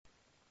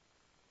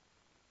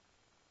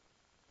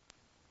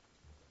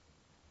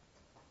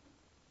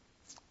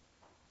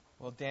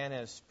Well, Dan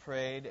has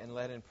prayed and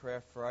led in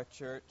prayer for our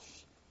church.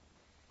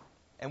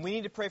 And we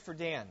need to pray for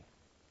Dan.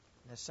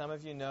 As some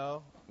of you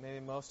know,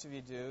 maybe most of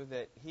you do,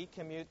 that he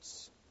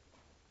telecommutes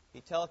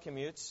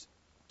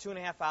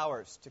 2.5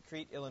 hours to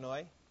Crete,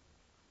 Illinois.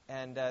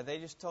 And they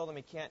just told him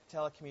he can't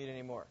telecommute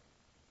anymore.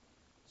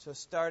 So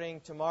starting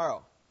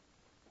tomorrow,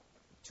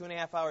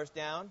 2.5 hours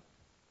down,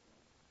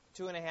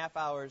 2.5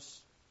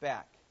 hours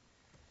back.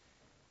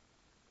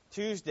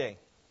 Tuesday,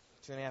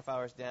 2.5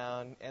 hours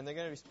down, and they're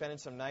going to be spending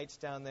some nights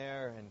down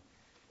there, and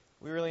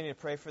we really need to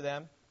pray for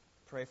them,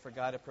 pray for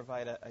God to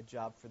provide a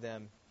job for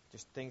them.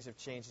 Just things have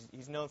changed.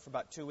 He's known for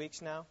about 2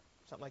 weeks now,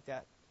 something like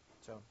that.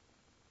 So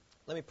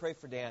let me pray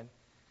for Dan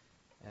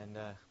and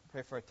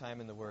pray for a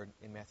time in the Word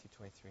in Matthew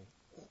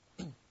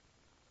 23.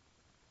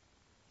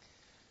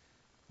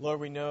 Lord,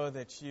 we know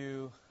that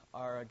you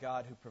are a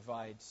God who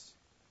provides,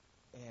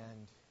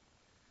 and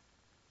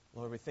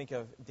Lord, we think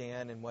of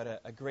Dan and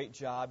what a great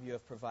job you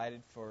have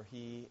provided for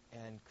he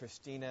and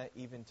Christina,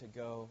 even to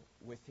go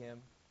with him.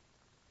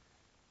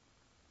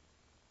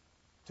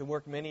 To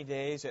work many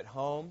days at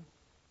home,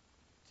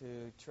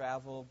 to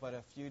travel but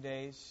a few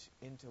days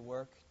into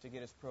work to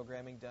get his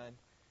programming done.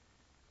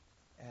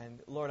 And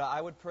Lord, I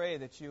would pray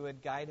that you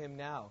would guide him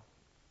now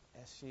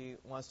as he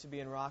wants to be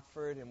in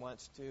Rockford and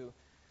wants to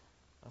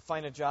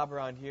find a job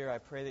around here. I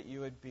pray that you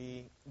would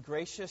be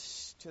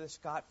gracious to the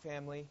Scott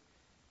family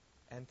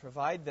and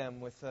provide them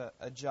with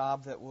a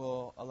job that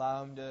will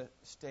allow him to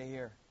stay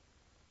here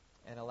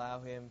and allow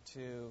him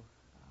to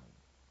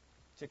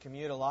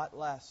commute a lot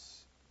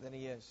less than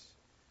he is.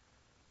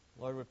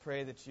 Lord, we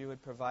pray that you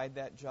would provide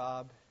that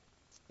job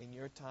in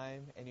your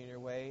time and in your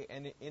way.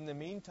 And in the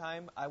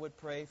meantime, I would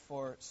pray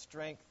for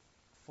strength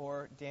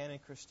for Dan and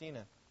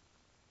Christina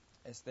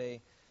as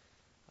they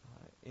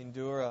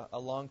endure a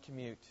long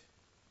commute.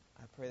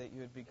 I pray that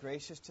you would be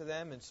gracious to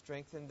them and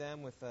strengthen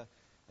them with a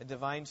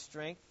divine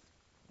strength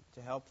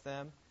to help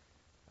them,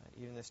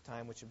 even this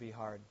time, which would be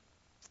hard.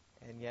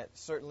 And yet,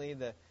 certainly,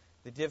 the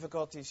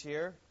difficulties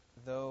here,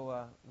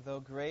 though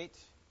great,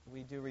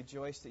 we do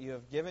rejoice that you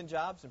have given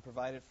jobs and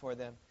provided for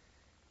them,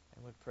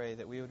 and would pray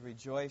that we would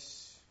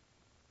rejoice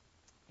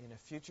in a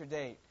future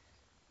date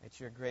at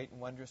your great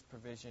and wondrous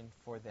provision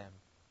for them.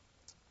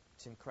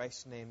 It's in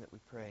Christ's name that we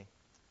pray.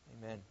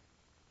 Amen.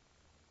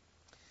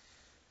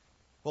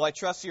 Well, I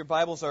trust your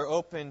Bibles are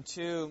open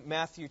to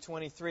Matthew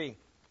 23.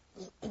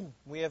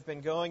 We have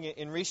been going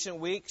in recent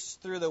weeks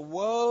through the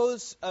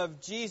woes of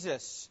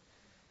Jesus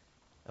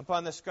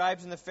upon the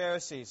scribes and the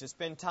Pharisees. It's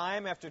been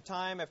time after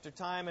time after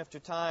time after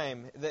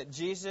time that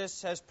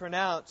Jesus has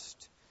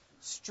pronounced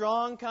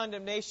strong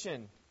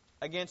condemnation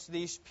against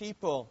these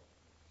people.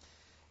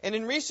 And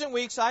in recent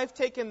weeks, I've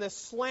taken the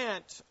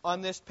slant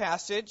on this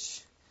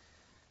passage,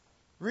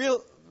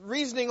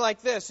 reasoning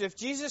like this: if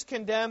Jesus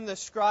condemned the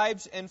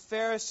scribes and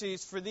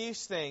Pharisees for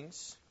these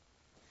things,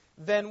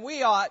 then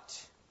we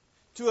ought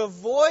to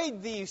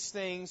avoid these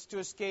things to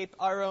escape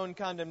our own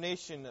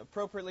condemnation.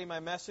 Appropriately, my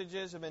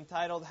messages have been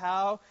titled,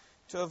 How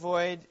to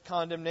Avoid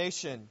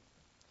Condemnation.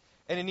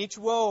 And in each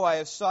woe, I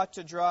have sought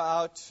to draw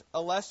out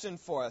a lesson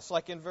for us.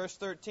 Like in verse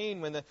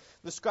 13, when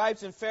the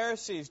scribes and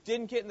Pharisees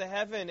didn't get into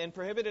heaven and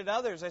prohibited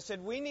others, I said,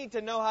 we need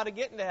to know how to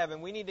get into heaven.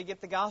 We need to get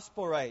the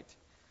gospel right.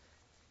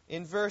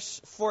 In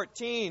verse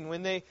 14,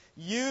 when they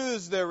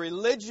used their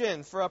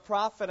religion for a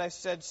profit, I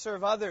said,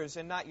 serve others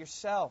and not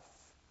yourself.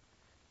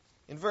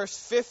 In verse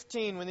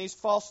 15, when these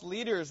false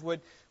leaders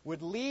would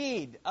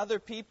lead other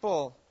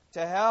people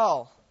to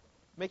hell,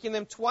 making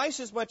them twice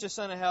as much a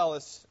son of hell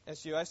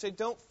as you, I say,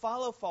 don't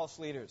follow false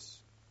leaders.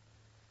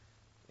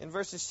 In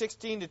verses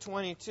 16 to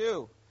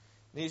 22,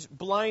 these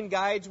blind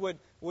guides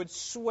would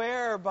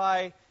swear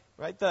by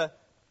the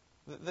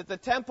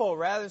temple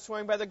rather than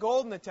swearing by the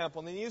gold in the temple.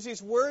 And they use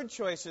these word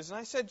choices. And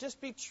I said, just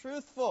be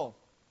truthful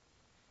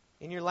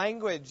in your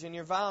language, in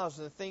your vows,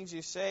 and the things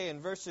you say. In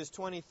verses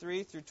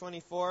 23 through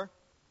 24,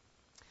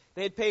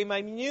 they'd pay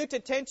minute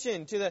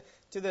attention to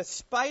the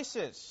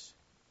spices,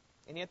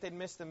 and yet they'd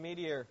miss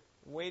the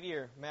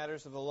weightier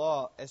matters of the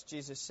law, as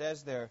Jesus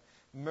says there: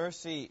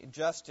 mercy,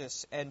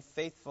 justice, and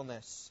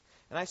faithfulness.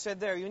 And I said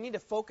there, you need to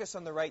focus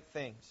on the right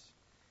things.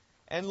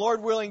 And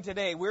Lord willing,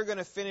 today we're going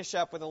to finish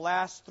up with the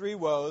last three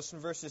woes from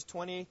verses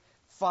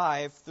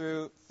 25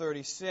 through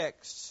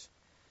 36.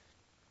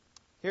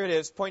 Here it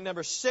is, point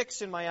number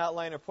 6 in my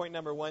outline, or point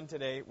number 1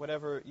 today,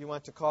 whatever you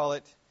want to call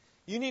it.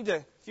 You need to,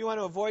 if you want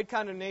to avoid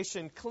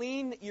condemnation,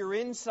 clean your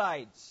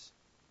insides.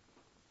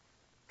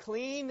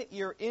 Clean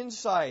your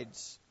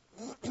insides.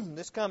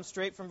 This comes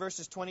straight from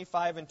verses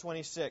 25 and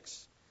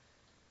 26.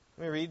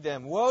 Let me read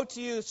them. Woe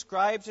to you,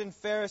 scribes and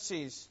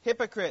Pharisees,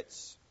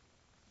 hypocrites!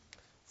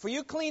 For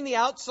you clean the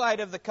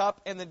outside of the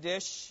cup and the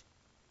dish,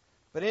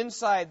 but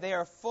inside they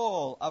are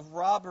full of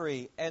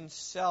robbery and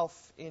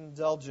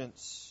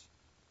self-indulgence.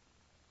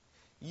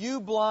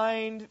 You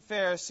blind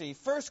Pharisee,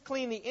 first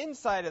clean the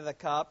inside of the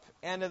cup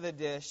and of the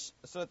dish,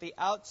 so that the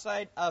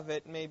outside of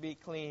it may be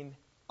clean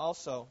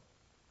also.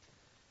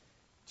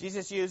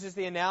 Jesus uses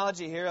the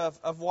analogy here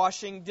of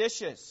washing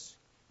dishes.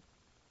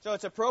 So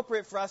it's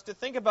appropriate for us to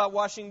think about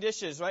washing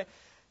dishes, right?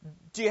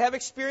 Do you have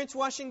experience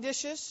washing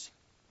dishes?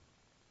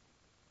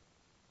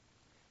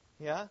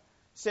 Yeah?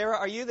 Sarah,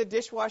 are you the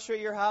dishwasher at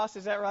your house?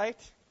 Is that right?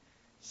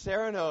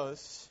 Sarah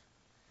knows.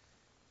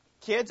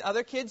 Kids,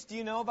 other kids, do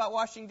you know about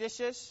washing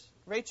dishes?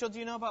 Rachel, do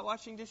you know about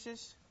washing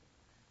dishes?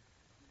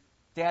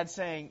 Dad's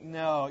saying,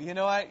 no. You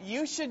know what?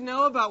 You should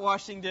know about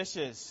washing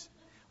dishes.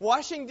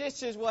 Washing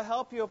dishes will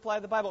help you apply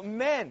the Bible.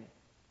 Men,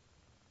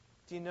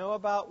 do you know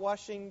about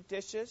washing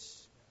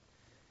dishes?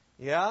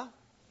 Yeah?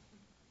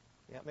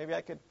 Yeah, maybe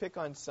I could pick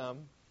on some.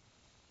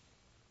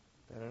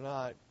 Better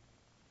not.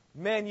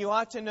 Men, you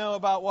ought to know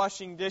about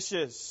washing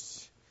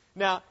dishes.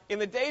 Now, in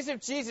the days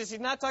of Jesus, he's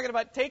not talking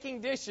about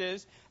taking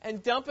dishes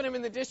and dumping them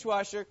in the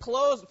dishwasher,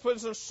 putting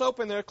some soap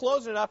in there,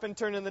 closing it up, and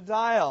turning the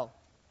dial.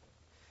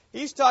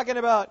 He's talking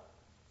about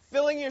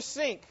filling your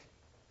sink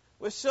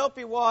with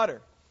soapy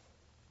water.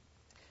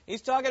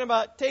 He's talking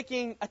about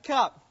taking a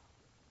cup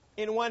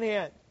in one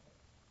hand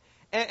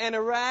and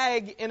a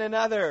rag in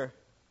another,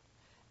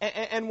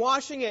 and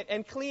washing it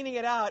and cleaning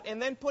it out and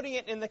then putting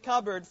it in the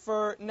cupboard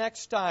for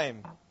next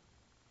time.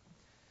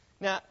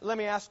 Now, let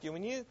me ask you,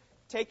 when you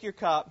take your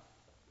cup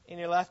in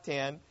your left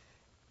hand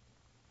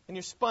and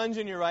your sponge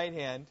in your right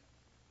hand,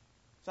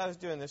 so I was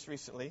doing this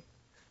recently,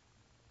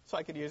 so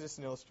I could use this as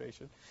an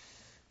illustration.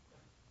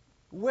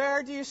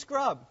 Where do you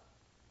scrub?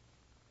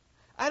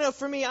 I know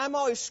for me, I'm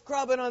always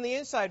scrubbing on the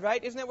inside,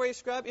 right? Isn't that where you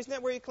scrub? Isn't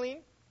that where you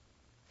clean?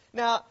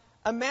 Now,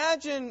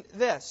 imagine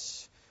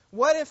this.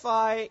 What if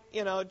I,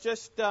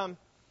 just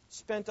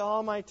spent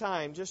all my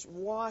time just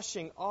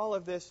washing all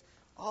of this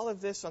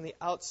on the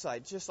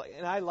outside,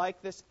 and I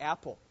like this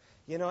apple,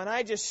 and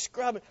I just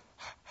scrub it,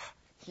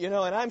 and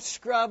I'm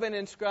scrubbing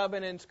and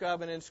scrubbing and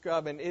scrubbing and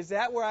scrubbing. Is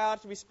that where I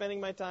ought to be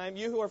spending my time?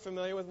 You who are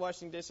familiar with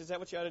washing dishes, is that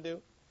what you ought to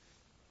do?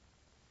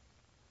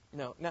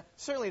 No. Now,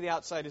 certainly the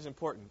outside is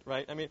important,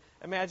 right? I mean,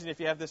 imagine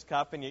if you have this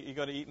cup and you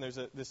go to eat and there's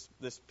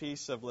this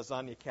piece of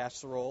lasagna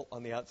casserole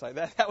on the outside.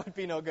 That would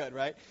be no good,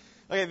 right?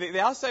 Okay, the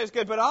outside is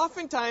good, but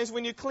oftentimes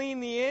when you clean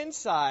the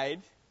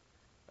inside,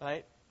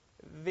 right,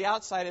 the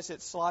outside as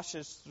it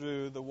sloshes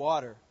through the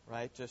water,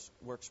 right, just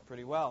works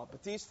pretty well.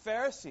 But these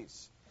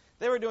Pharisees,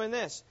 they were doing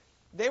this.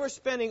 They were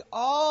spending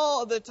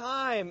all the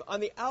time on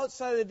the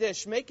outside of the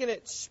dish, making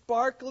it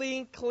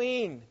sparkling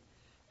clean.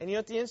 And you know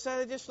what the inside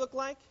of the dish looked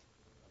like?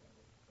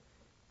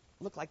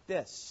 Look like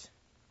this.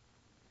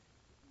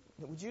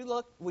 Would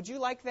you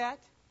like that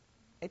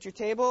at your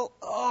table?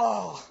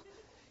 Oh,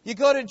 you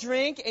go to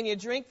drink and you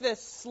drink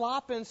this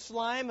slop and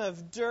slime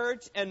of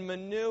dirt and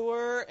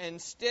manure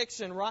and sticks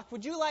and rock.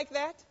 Would you like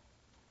that?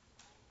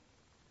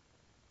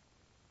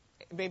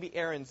 Maybe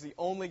Aaron's the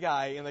only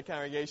guy in the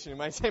congregation who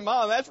might say,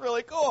 Mom, that's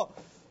really cool.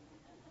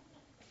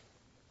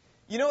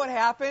 You know what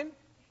happened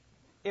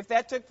if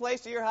that took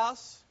place at your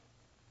house?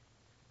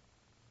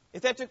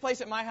 If that took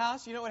place at my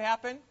house, you know what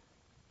happened?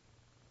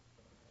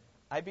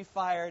 I'd be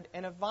fired,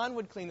 and Yvonne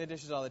would clean the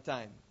dishes all the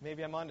time.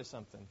 Maybe I'm onto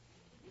something.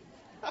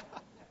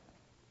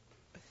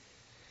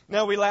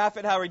 Now, we laugh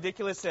at how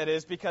ridiculous that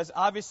is because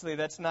obviously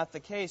that's not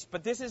the case.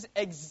 But this is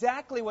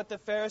exactly what the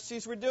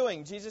Pharisees were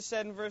doing. Jesus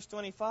said in verse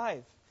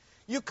 25,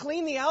 you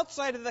clean the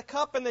outside of the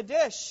cup and the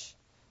dish,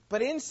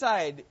 but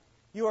inside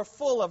you are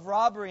full of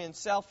robbery and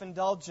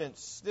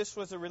self-indulgence. This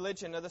was the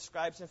religion of the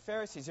scribes and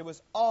Pharisees. It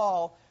was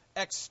all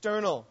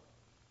external.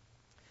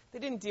 They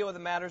didn't deal with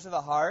the matters of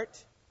the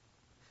heart.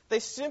 They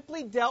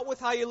simply dealt with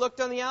how you looked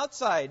on the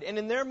outside. And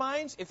in their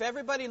minds, if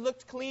everybody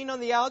looked clean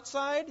on the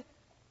outside,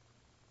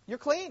 you're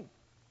clean.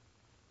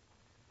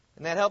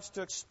 And that helps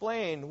to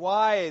explain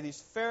why these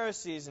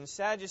Pharisees and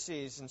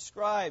Sadducees and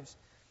scribes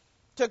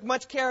took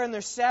much care in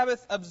their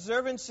Sabbath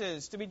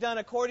observances to be done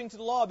according to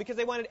the law, because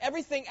they wanted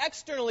everything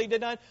externally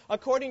done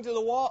according to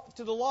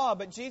the law.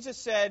 But Jesus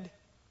said,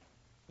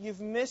 you've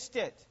missed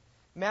it.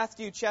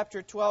 Matthew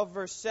chapter 12,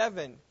 verse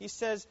 7. He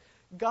says,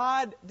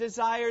 God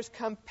desires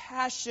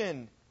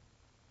compassion,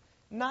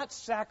 not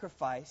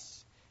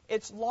sacrifice.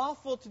 It's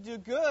lawful to do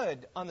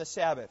good on the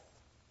Sabbath.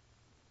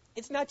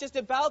 It's not just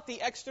about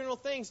the external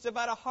things. It's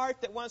about a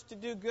heart that wants to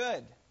do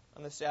good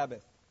on the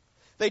Sabbath.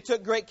 They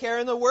took great care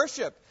in the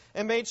worship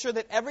and made sure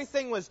that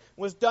everything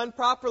was done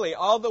properly.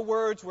 All the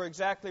words were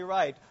exactly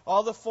right.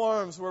 All the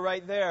forms were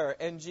right there.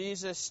 And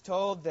Jesus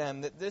told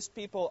them that this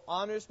people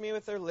honors me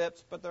with their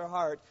lips, but their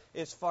heart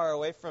is far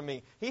away from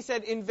me. He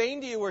said, in vain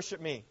do you worship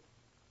me.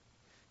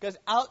 Because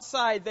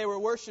outside they were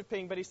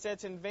worshiping, but he said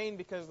it's in vain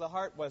because the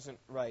heart wasn't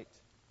right.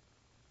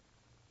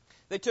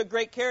 They took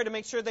great care to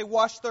make sure they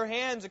washed their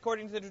hands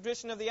according to the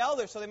tradition of the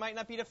elders so they might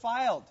not be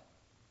defiled.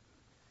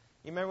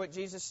 You remember what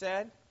Jesus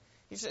said?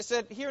 He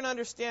said, hear and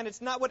understand,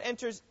 it's not what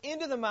enters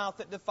into the mouth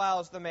that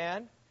defiles the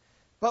man,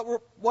 but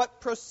what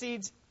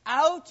proceeds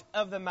out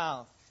of the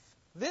mouth.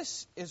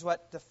 This is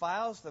what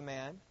defiles the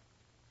man.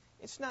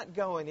 It's not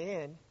going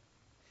in.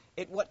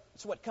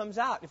 It's what comes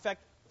out. In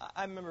fact,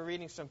 I remember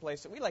reading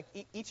someplace that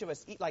each of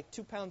us eat like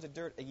 2 pounds of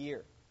dirt a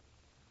year.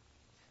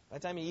 By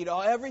the time you eat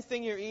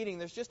everything you're eating,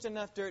 there's just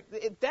enough dirt.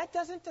 That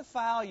doesn't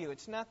defile you.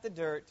 It's not the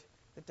dirt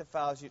that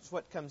defiles you. It's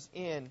what comes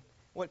in,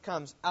 what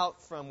comes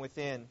out from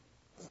within.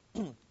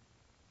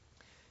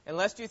 And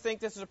lest you think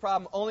this is a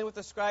problem only with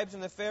the scribes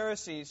and the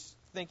Pharisees,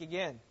 think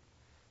again.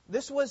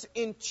 This was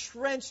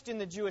entrenched in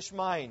the Jewish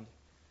mind.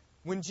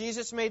 When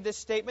Jesus made this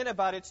statement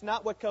about it's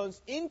not what goes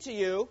into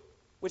you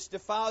which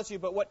defiles you,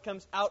 but what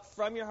comes out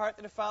from your heart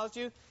that defiles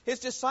you, his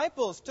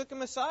disciples took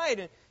him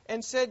aside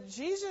and said,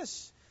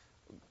 Jesus,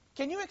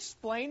 can you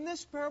explain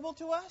this parable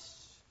to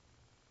us?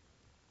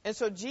 And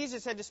so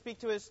Jesus had to speak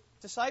to his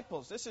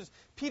disciples. This is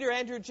Peter,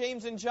 Andrew,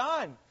 James, and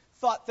John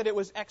thought that it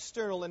was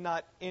external and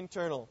not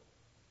internal.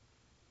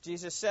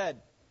 Jesus said,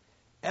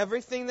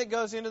 everything that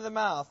goes into the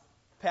mouth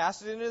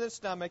passes into the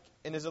stomach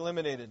and is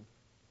eliminated.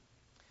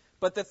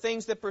 But the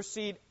things that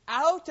proceed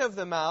out of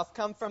the mouth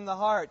come from the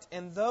heart,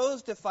 and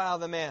those defile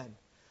the man.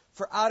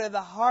 For out of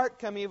the heart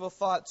come evil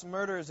thoughts,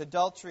 murders,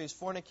 adulteries,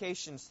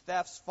 fornications,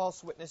 thefts,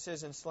 false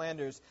witnesses, and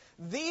slanders.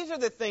 These are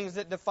the things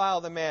that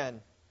defile the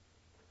man.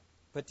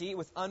 But to eat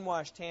with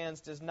unwashed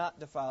hands does not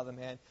defile the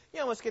man.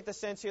 You almost get the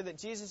sense here that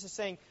Jesus is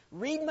saying,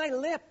 read my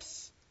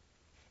lips.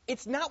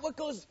 It's not what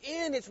goes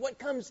in, it's what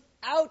comes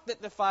out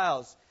that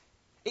defiles.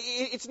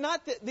 It's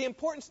not the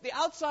importance. The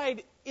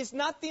outside is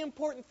not the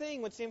important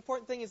thing. What's the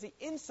important thing is the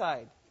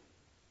inside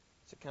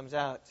as it comes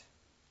out.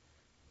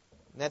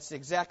 And that's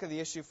exactly the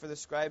issue for the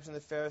scribes and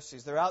the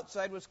Pharisees. Their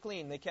outside was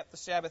clean. They kept the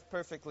Sabbath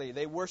perfectly.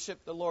 They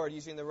worshiped the Lord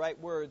using the right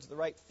words, the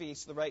right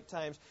feasts, the right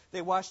times.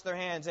 They washed their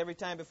hands every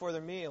time before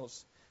their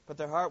meals. But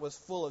their heart was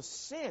full of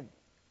sin.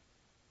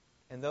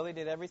 And though they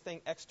did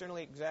everything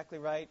externally exactly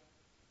right,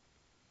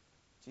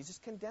 Jesus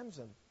condemns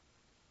them.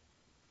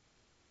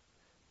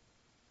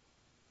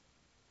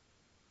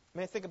 I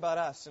mean, think about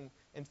us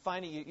and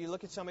finding, you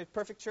look at somebody,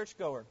 perfect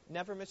churchgoer,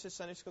 never misses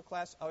Sunday school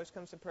class, always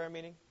comes to prayer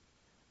meeting,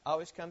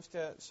 always comes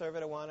to serve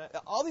at Awana.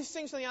 All these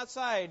things on the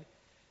outside,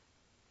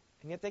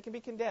 and yet they can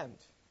be condemned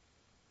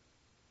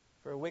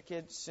for a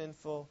wicked,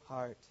 sinful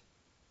heart.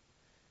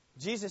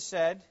 Jesus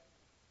said,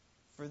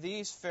 for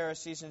these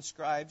Pharisees and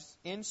scribes,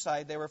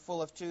 inside they were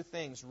full of two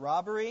things,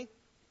 robbery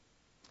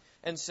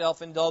and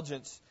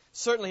self-indulgence.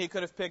 Certainly he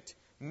could have picked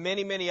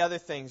many, many other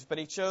things, but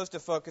he chose to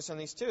focus on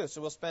these two.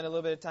 So we'll spend a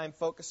little bit of time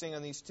focusing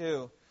on these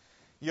two.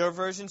 Your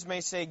versions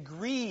may say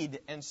greed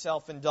and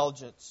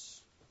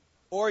self-indulgence.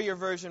 Or your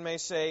version may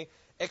say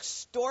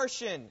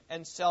extortion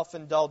and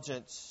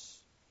self-indulgence.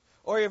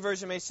 Or your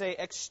version may say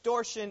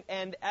extortion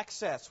and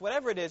excess.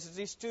 Whatever it is, it's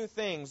these two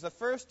things. The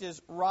first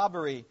is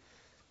robbery.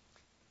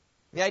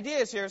 The idea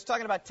is here is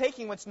talking about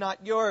taking what's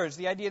not yours.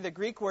 The idea of the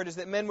Greek word is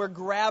that men were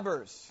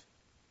grabbers.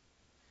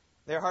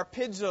 They're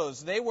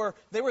harpizos. They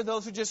were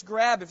those who just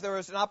grabbed. If there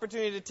was an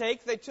opportunity to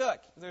take, they took.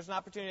 If there was an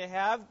opportunity to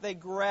have, they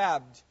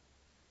grabbed.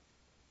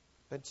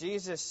 But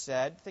Jesus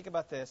said, think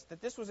about this,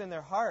 that this was in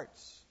their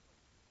hearts.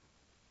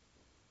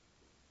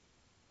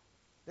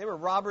 They were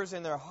robbers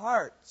in their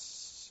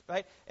hearts,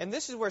 right? And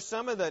this is where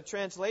some of the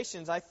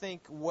translations, I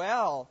think,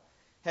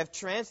 have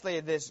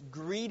translated this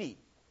greedy,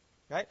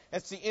 right?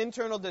 It's the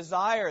internal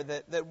desire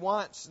that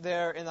wants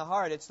there in the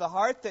heart. It's the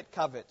heart that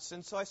covets.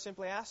 And so I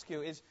simply ask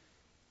you,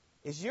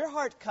 is your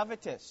heart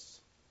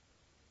covetous?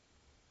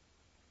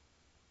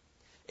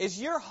 Is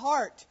your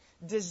heart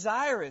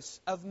desirous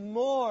of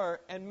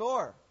more and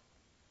more?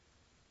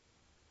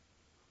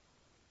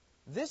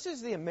 This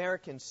is the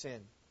American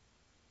sin.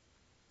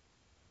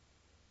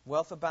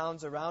 Wealth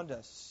abounds around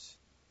us.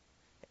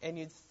 And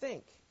you'd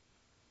think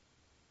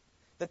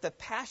that the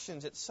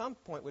passions at some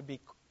point would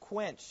be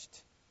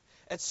quenched.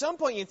 At some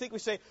point you'd think we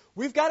say,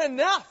 we've got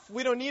enough.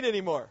 We don't need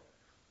any more.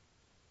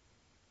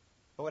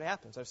 But what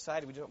happens? Our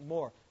society, we do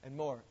more and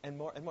more and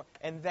more and more.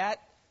 And that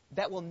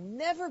will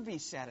never be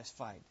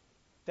satisfied.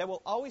 That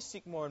will always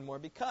seek more and more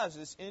because of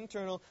this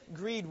internal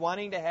greed,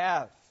 wanting to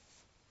have.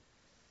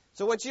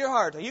 So what's your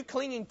heart? Are you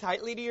clinging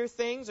tightly to your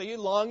things? Are you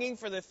longing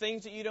for the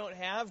things that you don't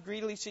have,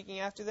 greedily seeking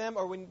after them?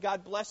 Or when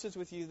God blesses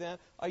with you, then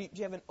do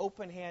you have an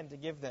open hand to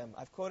give them?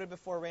 I've quoted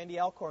before Randy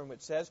Alcorn,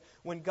 which says,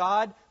 when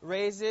God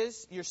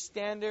raises your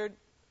standard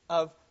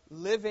of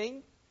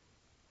living,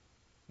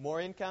 more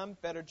income,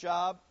 better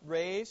job,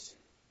 raise,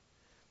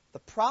 the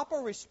proper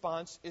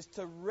response is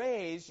to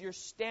raise your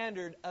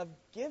standard of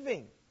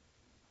giving.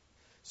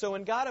 So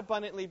when God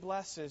abundantly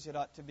blesses, it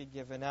ought to be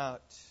given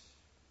out.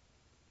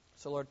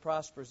 So Lord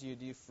prospers you.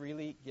 Do you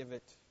freely give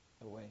it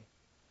away?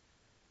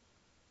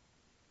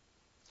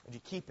 Or do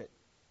you keep it?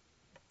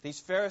 These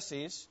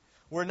Pharisees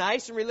were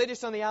nice and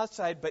religious on the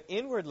outside, but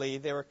inwardly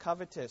they were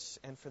covetous,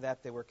 and for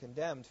that they were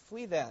condemned.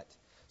 Flee that.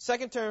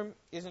 Second term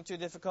isn't too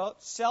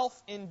difficult.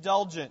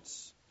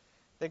 Self-indulgence.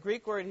 The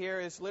Greek word here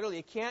is literally,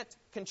 you can't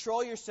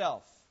control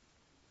yourself.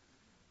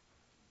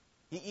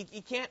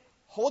 You can't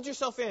hold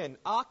yourself in.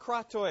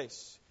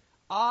 Akratos.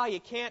 You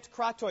can't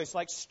kratos,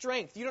 like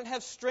strength. You don't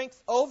have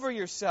strength over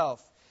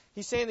yourself.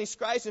 He's saying these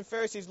scribes and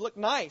Pharisees look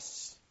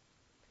nice,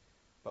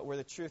 but were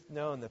the truth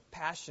known, the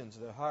passions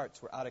of their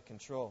hearts were out of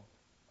control.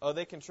 Oh,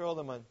 they controlled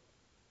them on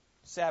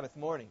Sabbath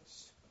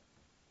mornings.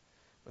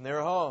 When they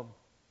were home,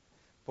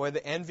 boy,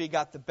 the envy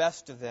got the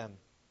best of them.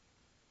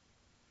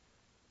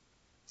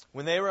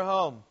 When they were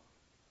home,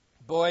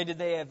 boy,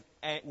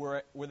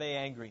 were they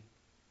angry.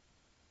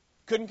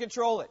 Couldn't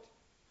control it.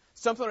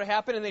 Something would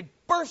happen and they'd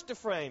burst a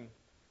frame.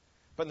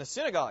 But in the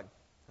synagogue,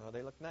 oh,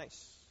 they looked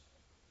nice.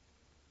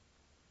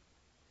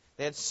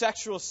 They had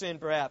sexual sin,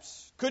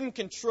 perhaps. Couldn't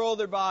control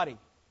their body. In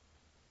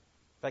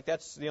fact,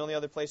 that's the only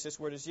other place this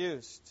word is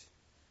used.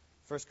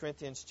 1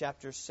 Corinthians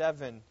chapter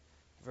 7,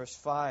 verse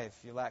 5.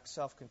 If you lack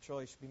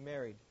self-control, you should be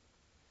married.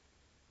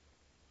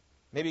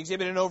 Maybe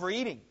exhibit an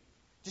overeating.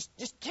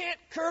 Just can't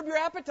curb your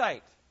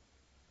appetite.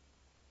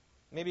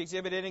 Maybe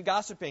exhibit it in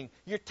gossiping.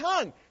 Your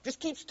tongue just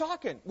keeps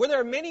talking. Where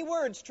there are many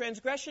words,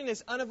 transgression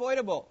is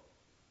unavoidable.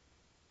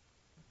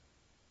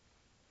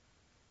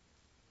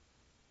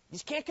 You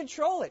just can't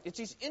control it. It's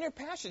these inner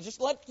passions. Just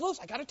let loose.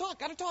 I got to talk,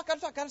 got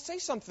to say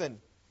something.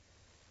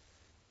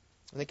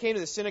 When they came to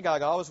the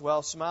synagogue, all was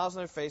well, smiles on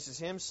their faces,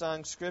 hymns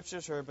sung,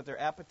 scriptures heard, but their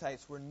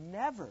appetites were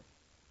never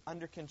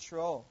under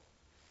control.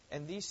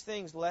 And these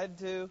things led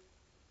to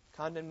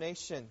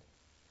condemnation.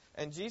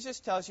 And Jesus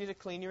tells you to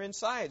clean your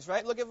insides,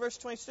 right? Look at verse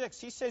 26.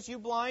 He says, you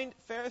blind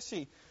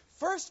Pharisee,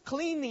 first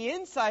clean the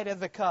inside of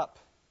the cup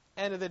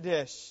and of the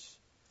dish,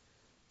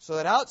 so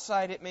that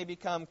outside it may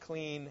become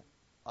clean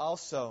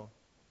also.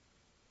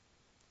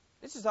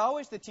 This is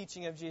always the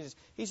teaching of Jesus.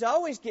 He's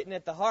always getting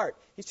at the heart.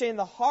 He's saying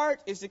the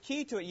heart is the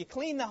key to it. You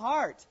clean the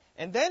heart.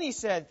 And then he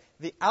said,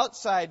 the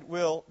outside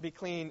will be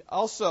clean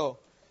also.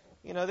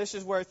 You know, this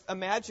is where,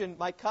 imagine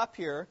my cup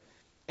here,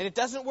 and it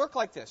doesn't work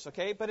like this,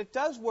 okay? But it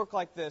does work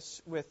like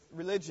this with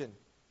religion.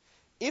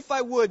 If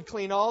I would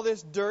clean all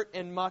this dirt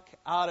and muck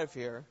out of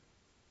here,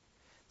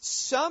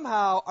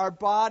 somehow our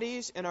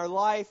bodies and our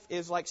life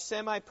is like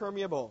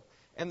semi-permeable.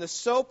 And the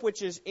soap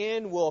which is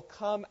in will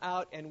come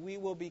out, and we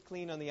will be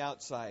clean on the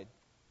outside.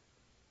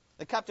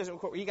 The cup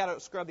doesn't work. You got to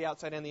scrub the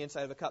outside and the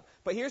inside of the cup.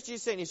 But here's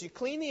Jesus saying: is you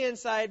clean the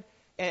inside,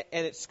 and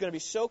it's going to be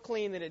so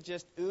clean that it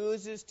just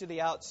oozes to the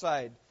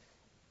outside.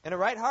 And a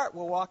right heart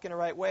will walk in a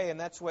right way, and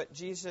that's what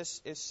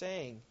Jesus is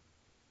saying.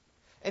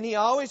 And he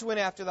always went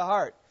after the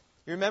heart.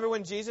 You remember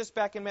when Jesus,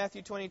 back in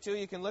Matthew 22,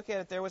 you can look at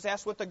it there, was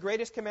asked what the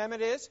greatest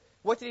commandment is?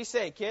 What did he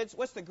say, kids?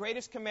 What's the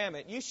greatest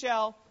commandment? You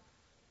shall,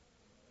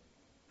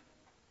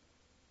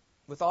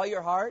 with all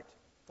your heart,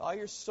 with all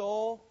your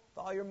soul,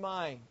 with all your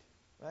mind,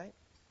 right?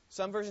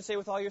 Some versions say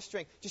with all your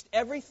strength. Just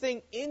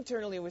everything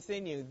internally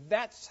within you,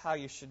 that's how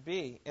you should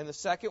be. And the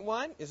second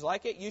one is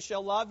like it. You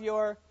shall love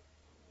your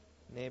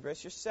neighbor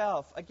as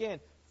yourself. Again,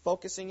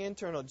 focusing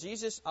internal.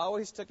 Jesus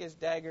always took his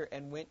dagger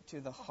and went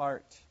to the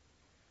heart.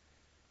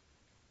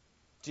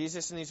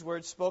 Jesus in these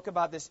words spoke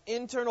about this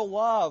internal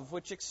love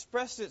which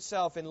expresses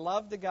itself in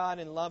love to God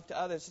and love to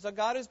others. So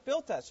God has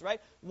built us,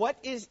 right? What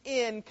is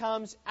in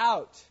comes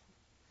out.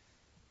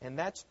 And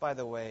that's, by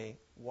the way,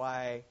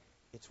 why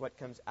it's what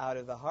comes out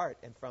of the heart.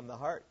 And from the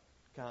heart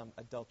come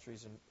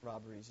adulteries and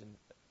robberies and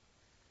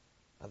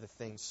other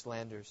things,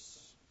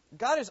 slanders.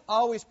 God has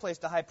always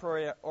placed a high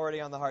priority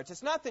on the hearts.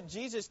 It's not that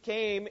Jesus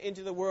came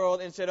into the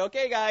world and said,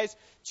 okay, guys,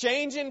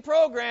 change in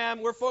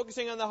program. We're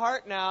focusing on the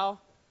heart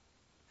now.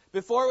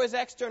 Before it was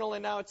external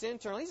and now it's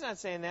internal. He's not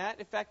saying that.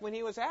 In fact, when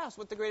he was asked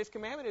what the greatest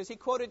commandment is, he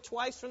quoted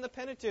twice from the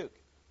Pentateuch.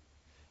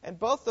 And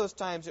both those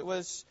times it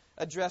was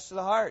addressed to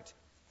the heart.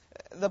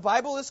 The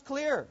Bible is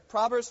clear.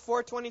 Proverbs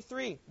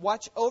 4:23.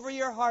 Watch over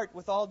your heart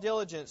with all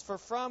diligence, for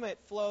from it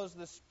flows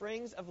the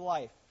springs of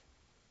life.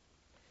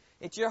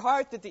 It's your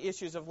heart that the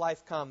issues of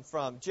life come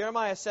from.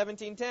 Jeremiah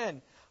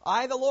 17:10.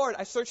 I, the Lord,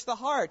 I search the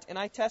heart and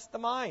I test the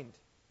mind.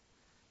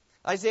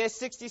 Isaiah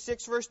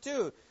 66, verse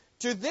 2.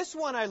 To this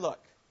one I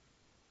look.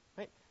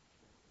 Right?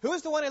 Who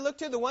is the one I look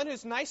to? The one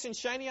who's nice and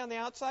shiny on the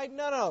outside?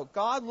 No.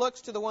 God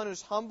looks to the one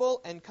who's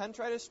humble and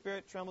contrite of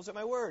spirit, trembles at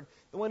my word.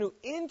 The one who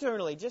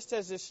internally just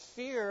has this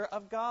fear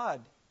of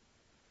God.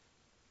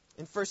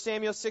 In 1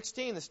 Samuel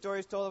 16, the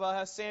story is told about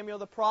how Samuel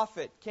the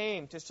prophet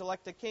came to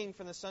select a king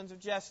from the sons of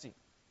Jesse.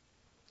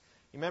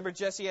 You remember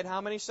Jesse had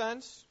how many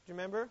sons? Do you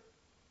remember?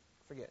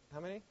 Forget. How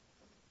many?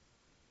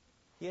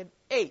 He had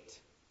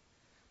 8.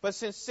 But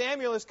since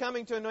Samuel is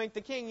coming to anoint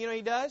the king, you know what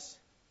he does?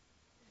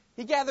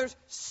 He gathers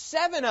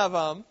 7 of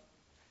them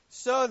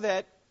so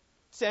that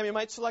Samuel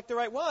might select the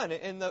right one.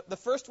 And the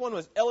first one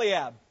was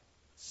Eliab.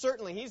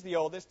 Certainly he's the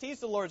oldest. He's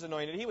the Lord's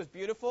anointed. He was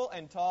beautiful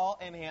and tall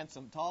and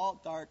handsome.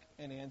 Tall, dark,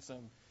 and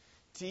handsome.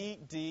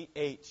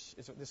 TDH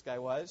is what this guy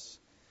was.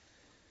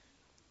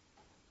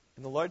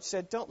 And the Lord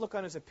said, don't look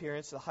on his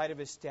appearance, the height of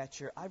his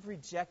stature. I've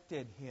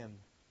rejected him.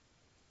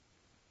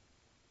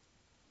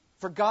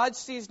 For God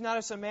sees not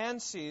as a man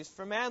sees.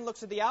 For man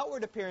looks at the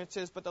outward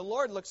appearances, but the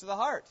Lord looks at the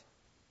heart.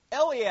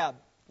 Eliab,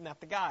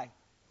 not the guy.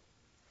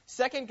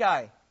 Second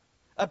guy,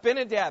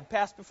 Abinadab,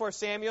 passed before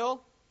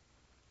Samuel,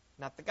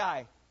 not the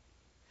guy.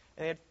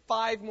 And they had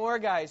 5 more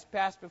guys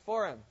pass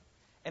before him.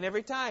 And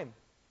every time,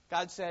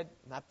 God said,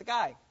 not the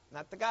guy.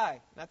 Not the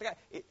guy. Not the guy.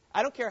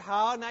 I don't care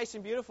how nice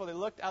and beautiful they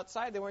looked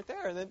outside, they weren't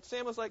there. And then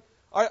Samuel's like,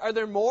 are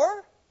there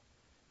more?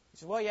 He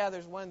said, well, yeah,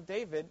 there's one,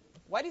 David.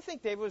 Why do you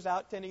think David was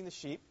out tending the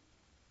sheep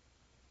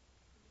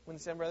when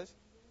the 7 brothers?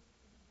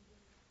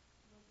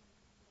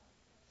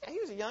 Yeah, he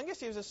was the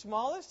youngest. He was the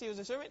smallest. He was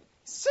a servant.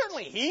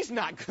 Certainly he's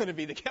not going to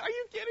be the guy. Are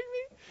you kidding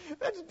me?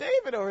 That's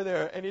David over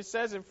there. And he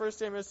says in 1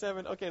 Samuel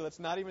 7, okay, let's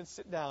not even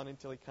sit down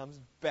until he comes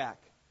back.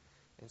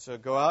 And so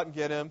go out and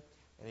get him.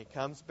 And he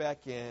comes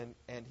back in,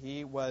 and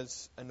he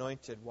was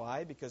anointed.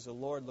 Why? Because the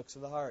Lord looks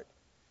at the heart.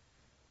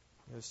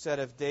 It was said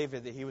of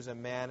David that he was a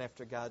man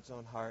after God's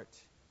own heart.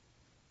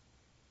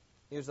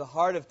 It was the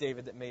heart of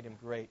David that made him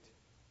great.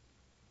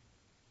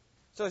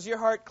 So is your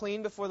heart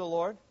clean before the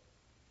Lord?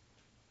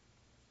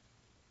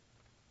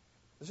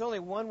 There's only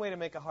one way to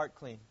make a heart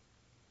clean.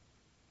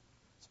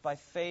 It's by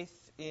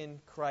faith in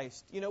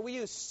Christ. You know, we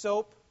use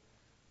soap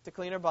to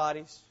clean our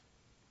bodies.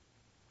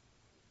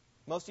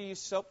 Most of you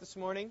use soap this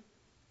morning.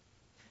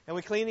 And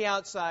we clean the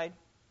outside.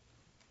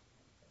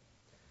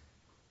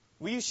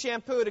 We use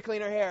shampoo to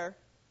clean our hair.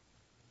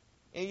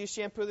 And you use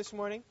shampoo this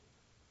morning?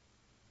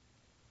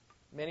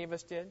 Many of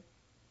us did.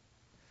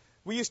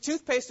 We use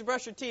toothpaste to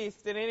brush your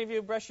teeth. Did any of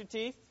you brush your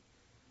teeth?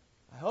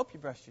 I hope you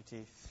brushed your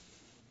teeth.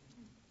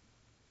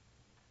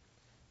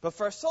 But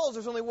for our souls,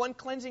 there's only one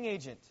cleansing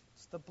agent.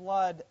 It's the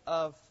blood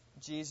of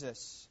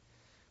Jesus.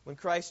 When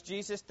Christ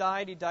Jesus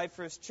died, He died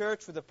for His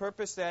church with the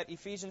purpose that,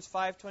 Ephesians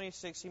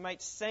 5:26, He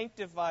might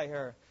sanctify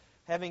her,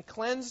 having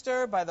cleansed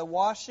her by the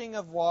washing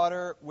of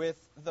water with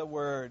the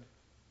Word.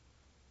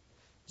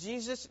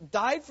 Jesus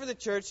died for the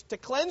church to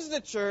cleanse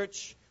the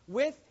church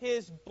with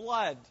His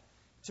blood,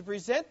 to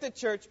present the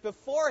church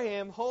before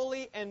Him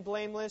holy and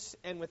blameless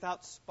and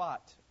without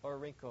spot or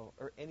wrinkle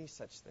or any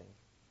such thing.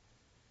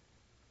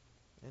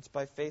 It's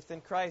by faith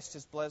in Christ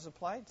His blood is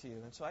applied to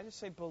you. And so I just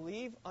say,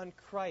 believe on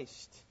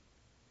Christ.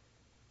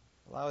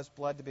 Allow His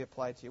blood to be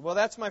applied to you. Well,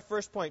 that's my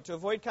first point. To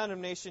avoid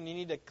condemnation, you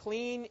need to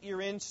clean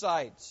your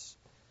insides.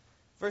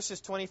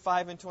 Verses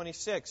 25 and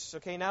 26.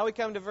 Okay, now we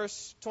come to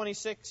verse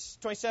 26,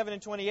 27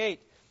 and 28.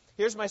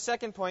 Here's my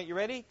second point. You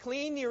ready?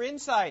 Clean your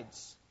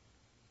insides.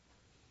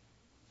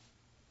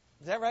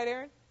 Is that right,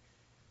 Aaron?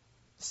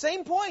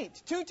 Same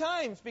point, 2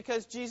 times,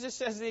 because Jesus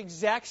says the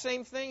exact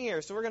same thing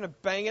here. So we're going to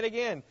bang it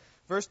again.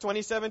 Verse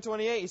 27,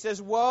 28, He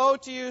says, Woe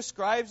to you,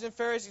 scribes and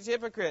Pharisees,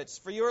 hypocrites,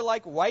 for you are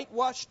like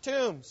whitewashed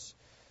tombs,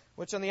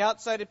 which on the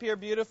outside appear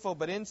beautiful,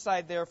 but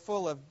inside they are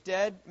full of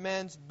dead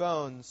men's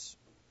bones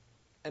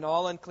and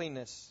all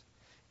uncleanness.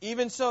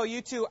 Even so,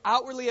 you too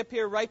outwardly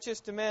appear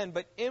righteous to men,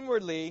 but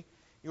inwardly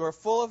you are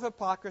full of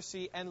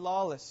hypocrisy and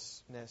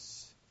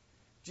lawlessness.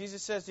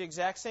 Jesus says the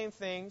exact same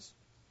things,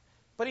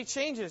 but He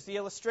changes the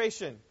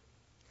illustration.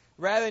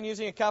 Rather than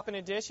using a cup and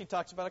a dish, He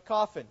talks about a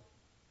coffin.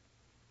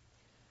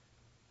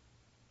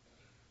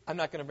 I'm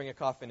not going to bring a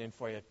coffin in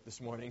for you this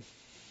morning.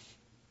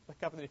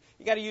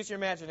 You got to use your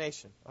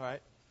imagination, all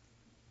right?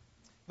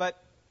 But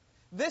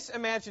this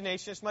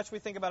imagination, as much as we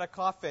think about a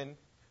coffin,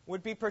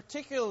 would be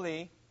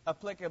particularly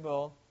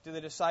applicable to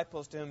the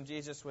disciples to whom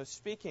Jesus was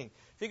speaking.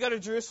 If you go to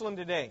Jerusalem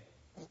today,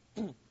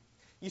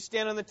 you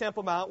stand on the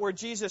Temple Mount where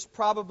Jesus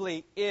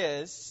probably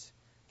is,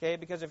 okay?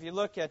 Because if you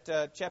look at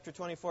chapter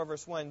 24,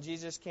 verse 1,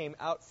 Jesus came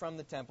out from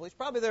the temple. He's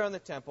probably there on the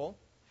temple.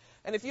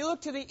 And if you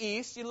look to the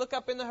east, you look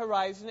up in the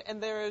horizon,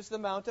 and there is the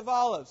Mount of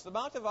Olives. The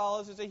Mount of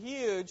Olives is a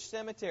huge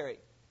cemetery.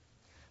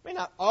 I mean,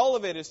 not all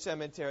of it is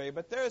cemetery,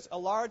 but there is a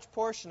large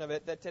portion of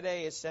it that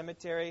today is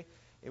cemetery.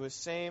 It was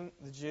same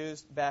the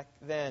Jews back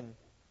then.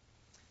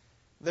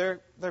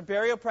 Their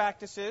burial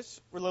practices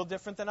were a little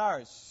different than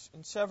ours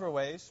in several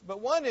ways.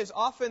 But one is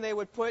often they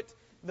would put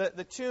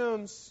the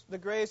tombs, the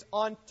graves,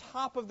 on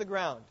top of the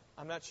ground.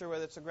 I'm not sure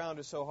whether the ground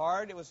was so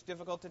hard it was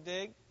difficult to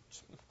dig.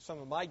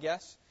 Some of my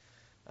guess.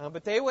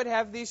 But they would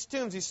have these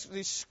tombs,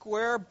 these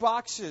square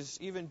boxes,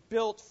 even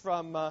built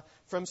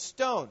from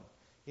stone,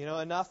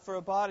 enough for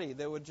a body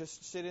that would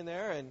just sit in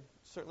there and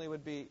certainly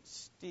would be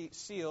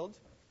sealed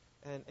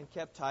and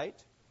kept tight.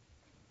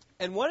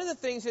 And one of the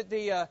things that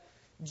the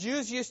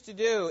Jews used to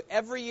do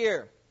every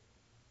year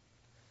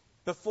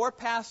before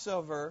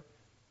Passover,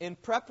 in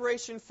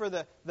preparation for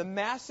the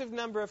massive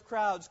number of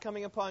crowds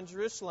coming upon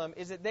Jerusalem,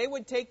 is that they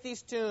would take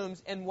these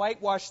tombs and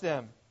whitewash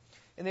them.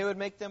 And they would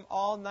make them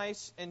all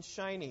nice and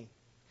shiny.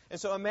 And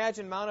so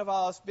imagine Mount of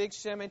Olives, big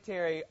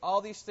cemetery,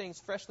 all these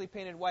things freshly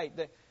painted white.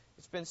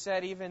 It's been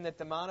said even that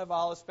the Mount of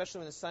Olives, especially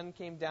when the sun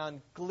came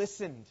down,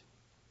 glistened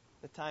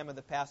the time of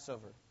the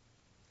Passover.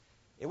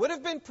 It would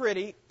have been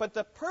pretty, but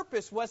the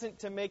purpose wasn't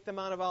to make the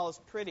Mount of Olives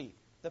pretty.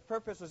 The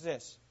purpose was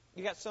this.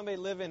 You got somebody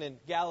living in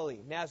Galilee,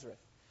 Nazareth,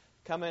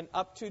 coming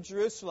up to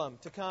Jerusalem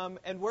to come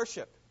and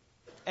worship.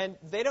 And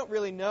they don't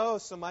really know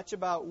so much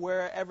about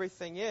where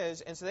everything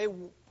is, and so they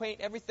paint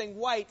everything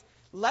white,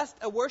 lest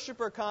a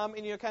worshiper come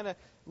and kind of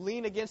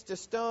lean against a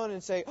stone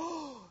and say,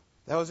 "Oh,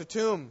 that was a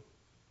tomb."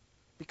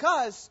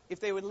 Because if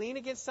they would lean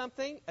against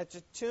something, at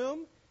a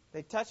tomb,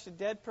 they touched a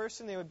dead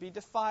person, they would be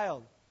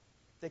defiled.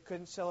 They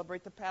couldn't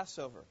celebrate the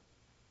Passover.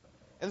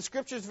 And the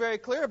Scripture is very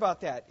clear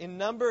about that. In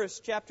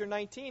Numbers chapter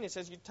 19, it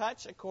says you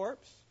touch a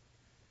corpse,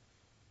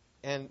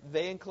 and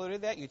they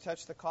included that. You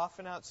touch the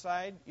coffin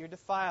outside, you're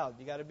defiled.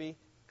 You got to be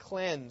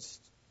cleansed.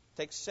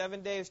 It takes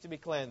 7 days to be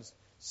cleansed.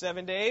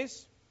 7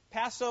 days,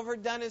 Passover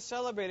done and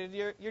celebrated,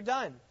 you're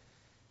done.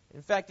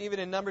 In fact, even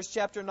in Numbers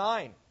chapter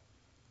 9,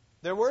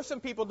 there were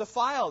some people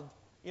defiled.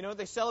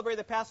 They celebrated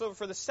the Passover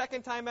for the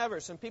second time ever.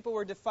 Some people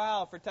were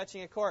defiled for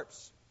touching a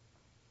corpse.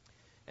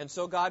 And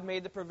so God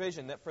made the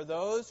provision that for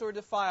those who are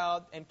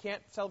defiled and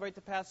can't celebrate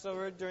the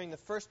Passover during the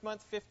first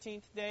month,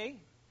 15th day,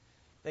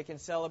 they can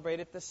celebrate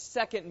it the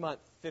second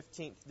month,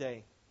 15th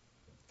day.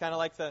 Kind of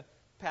like the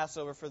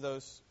Passover for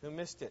those who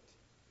missed it.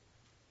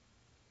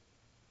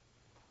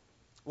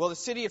 Well, the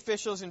city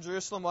officials in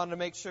Jerusalem wanted to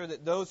make sure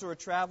that those who were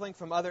traveling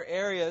from other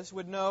areas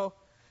would know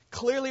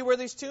clearly where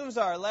these tombs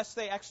are, lest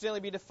they accidentally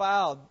be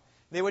defiled.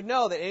 They would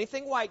know that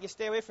anything white, you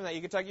stay away from that.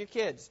 You can talk to your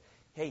kids.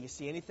 Hey, you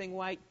see anything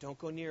white? Don't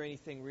go near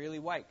anything really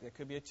white. There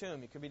could be a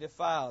tomb. It could be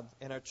defiled.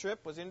 And our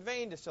trip was in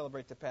vain to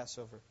celebrate the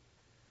Passover.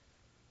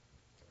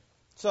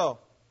 So,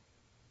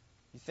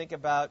 you think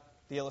about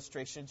the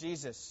illustration of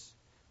Jesus.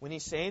 When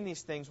he's saying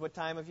these things, what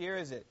time of year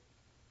is it?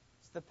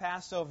 It's the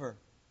Passover.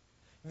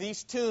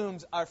 These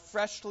tombs are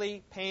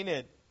freshly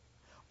painted,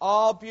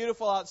 all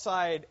beautiful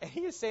outside. And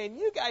he is saying,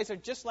 you guys are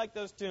just like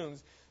those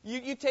tombs.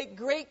 You take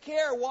great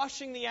care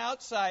washing the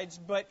outsides,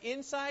 but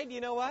inside,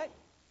 you know what?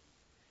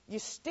 You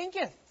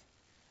stinketh.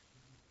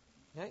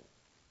 Right?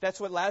 That's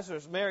what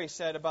Mary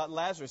said about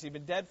Lazarus. He'd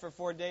been dead for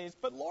 4 days,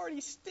 but Lord,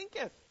 he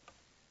stinketh.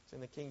 It's in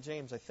the King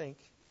James, I think.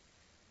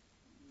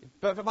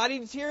 But the body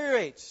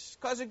deteriorates,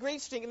 causes a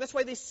great stink, and that's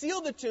why they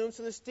sealed the tomb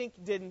so the stink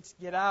didn't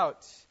get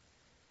out.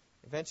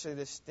 Eventually,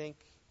 this stink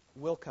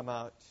will come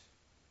out.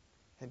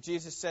 And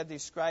Jesus said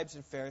these scribes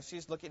and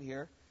Pharisees, look at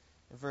here,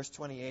 in verse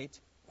 28,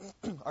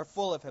 are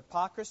full of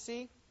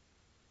hypocrisy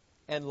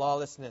and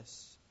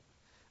lawlessness.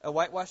 A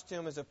whitewashed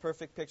tomb is a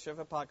perfect picture of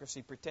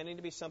hypocrisy, pretending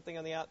to be something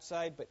on the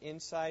outside, but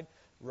inside,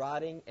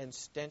 rotting and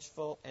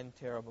stenchful and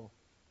terrible.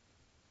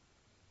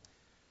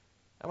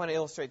 I want to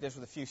illustrate this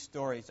with a few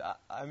stories.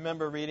 I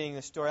remember reading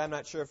the story. I'm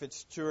not sure if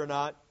it's true or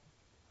not.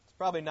 It's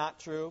probably not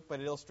true, but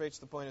it illustrates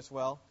the point as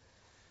well.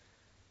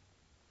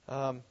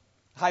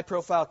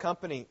 High-profile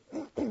company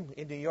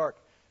in New York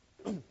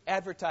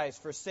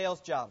advertised for a sales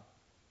job.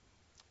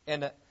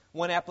 And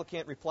one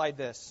applicant replied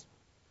this.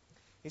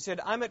 He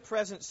said, I'm at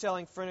present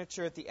selling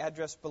furniture at the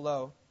address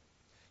below.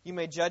 You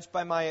may judge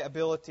by my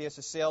ability as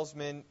a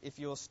salesman if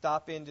you will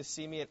stop in to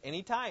see me at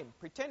any time,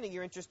 pretending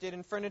you're interested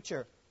in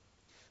furniture.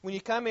 When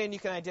you come in, you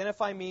can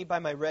identify me by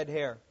my red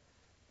hair,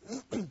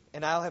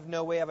 and I'll have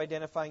no way of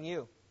identifying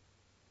you.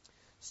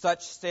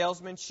 Such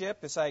salesmanship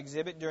as I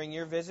exhibit during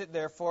your visit,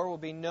 therefore, will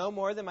be no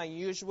more than my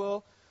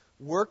usual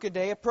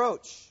work-a-day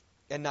approach,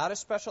 and not a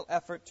special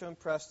effort to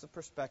impress the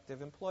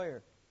prospective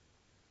employer.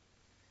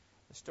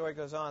 The story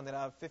goes on that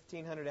out of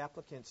 1,500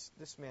 applicants,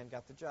 this man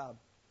got the job.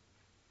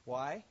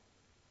 Why?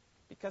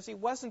 Because he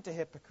wasn't a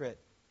hypocrite.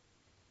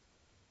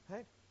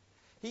 Right?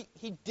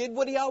 He did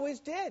what he always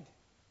did.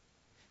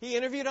 He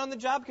interviewed on the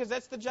job because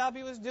that's the job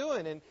he was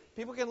doing. And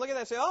people can look at that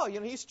and say, oh,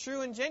 he's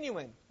true and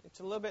genuine. It's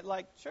a little bit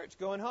like church,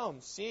 going home,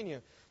 seeing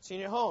you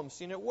at home,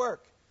 seeing you at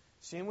work,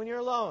 seeing when you're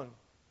alone.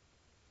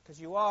 Because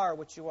you are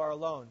what you are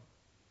alone.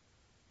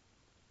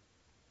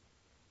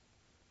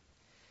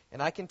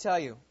 And I can tell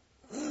you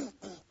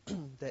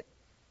that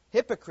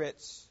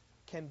hypocrites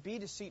can be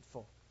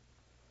deceitful.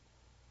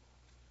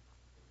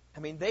 I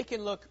mean, they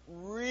can look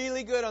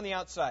really good on the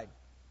outside.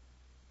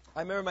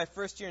 I remember my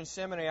first year in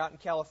seminary out in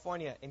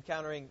California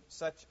encountering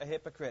such a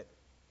hypocrite.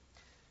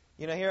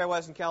 Here I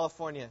was in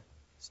California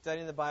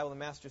studying the Bible in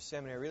the Master's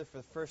Seminary, really for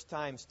the first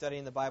time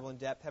studying the Bible in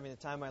depth, having the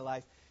time of my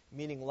life,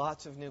 meeting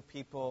lots of new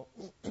people.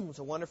 It was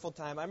a wonderful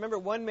time. I remember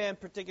one man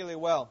particularly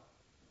well.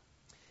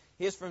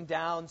 He was from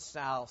down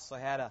south, so I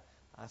had a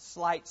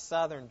slight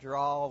southern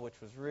drawl, which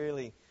was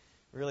really,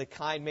 really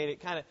kind. Made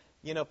it kind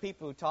of,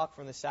 people who talk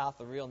from the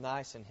south are real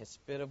nice and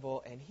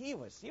hospitable. And he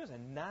was a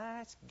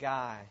nice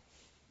guy.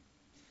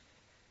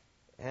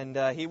 And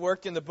he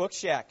worked in the book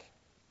shack,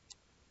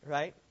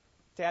 right?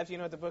 Tabs, you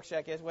know what the book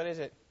shack is? What is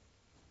it?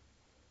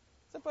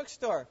 It's a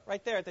bookstore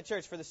right there at the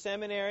church for the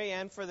seminary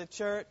and for the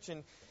church.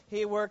 And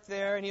he worked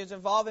there, and he was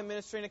involved in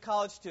ministering to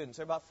college students.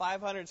 There were about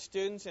 500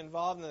 students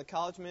involved in the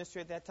college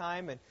ministry at that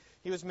time, and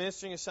he was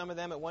ministering to some of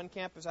them at one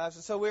campus house.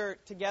 And so we were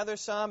together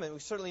some, and we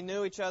certainly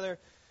knew each other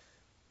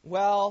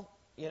well.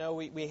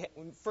 We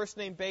first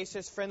name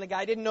basis, friend the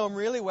guy. Didn't know him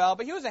really well,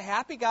 but he was a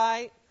happy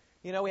guy.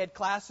 We had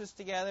classes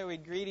together.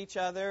 We'd greet each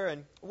other.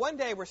 And one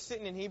day we're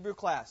sitting in Hebrew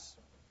class.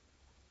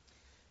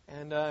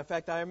 And in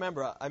fact, I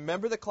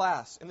remember the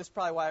class. And this is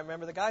probably why I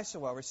remember the guy so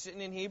well. We're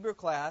sitting in Hebrew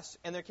class,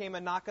 and there came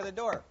a knock at the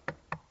door.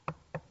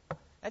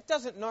 That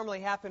doesn't normally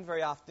happen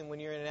very often when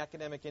you're in an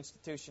academic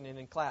institution and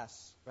in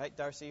class. Right,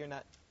 Darcy? You're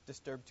not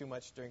disturbed too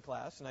much during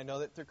class. And I know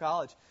that through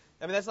college.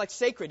 I mean, that's like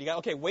sacred. You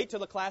got, wait till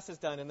the class is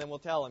done, and then we'll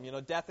tell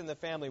them. Death in the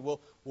family.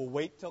 We'll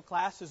wait till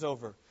class is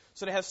over.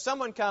 So to have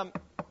someone come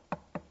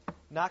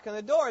knock on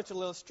the door, it's a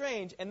little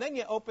strange. And then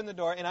you open the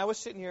door, and I was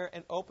sitting here,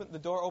 and the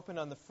door opened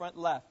on the front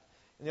left.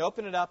 And they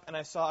opened it up, and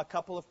I saw a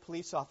couple of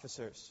police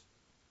officers.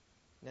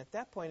 And at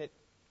that point,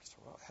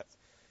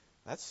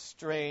 that's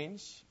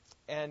strange.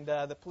 And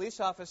the police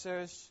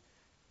officers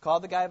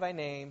called the guy by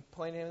name,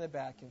 pointed him in the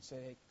back, and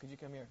said, hey, could you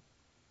come here?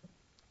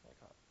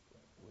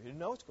 We didn't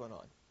know what's going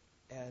on.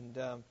 And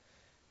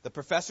the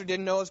professor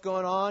didn't know what was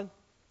going on.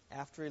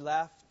 After he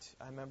left,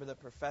 I remember the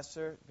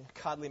professor,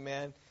 a godly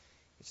man,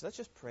 He said, let's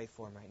just pray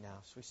for him right now.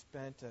 So we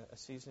spent a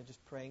season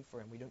just praying for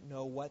him. We don't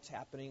know what's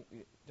happening.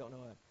 We don't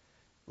know.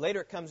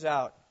 Later it comes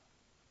out,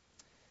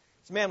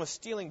 this man was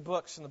stealing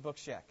books from the book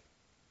shack,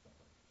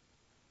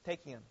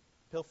 taking them,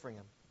 pilfering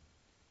them.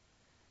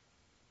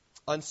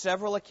 On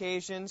several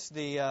occasions,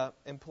 the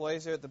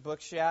employees there at the book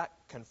shack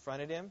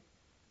confronted him.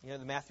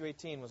 The Matthew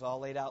 18 was all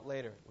laid out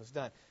later. It was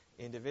done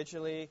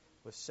individually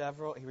with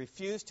several. He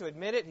refused to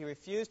admit it. He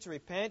refused to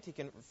repent. He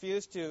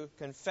refused to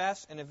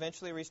confess, and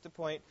eventually reached the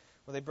point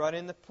where they brought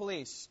in the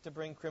police to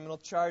bring criminal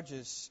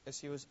charges as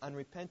he was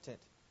unrepentant.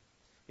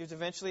 He was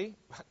eventually,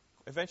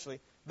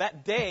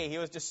 that day, he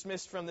was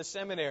dismissed from the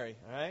seminary.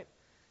 All right?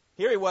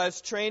 Here he was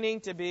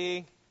training to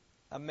be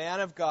a man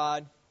of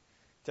God,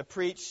 to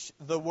preach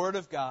the Word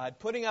of God,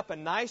 putting up a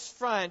nice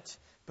front,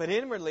 but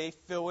inwardly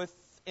filled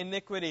with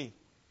iniquity.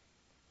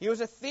 He was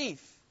a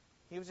thief.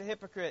 He was a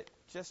hypocrite,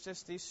 just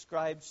as these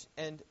scribes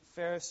and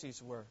Pharisees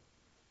were.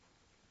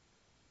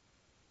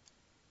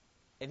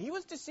 And he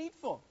was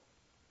deceitful.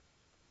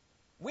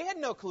 We had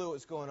no clue what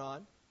was going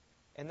on,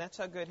 and that's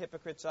how good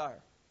hypocrites are.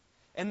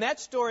 And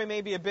that story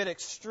may be a bit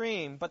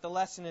extreme, but the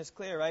lesson is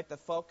clear, right? The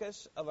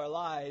focus of our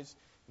lives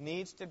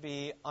needs to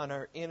be on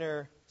our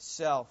inner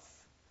self.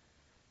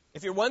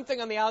 If you're one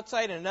thing on the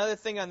outside and another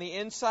thing on the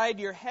inside,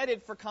 you're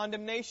headed for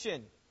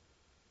condemnation.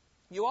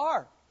 You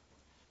are.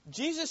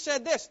 Jesus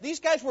said this, these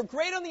guys were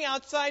great on the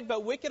outside,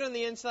 but wicked on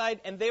the inside,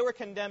 and they were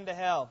condemned to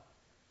hell.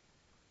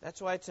 That's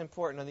why it's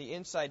important on the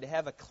inside to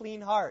have a clean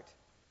heart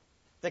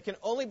that can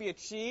only be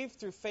achieved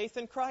through faith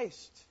in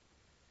Christ.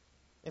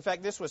 In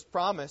fact, this was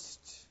promised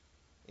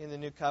in the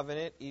New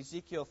Covenant.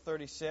 Ezekiel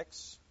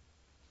 36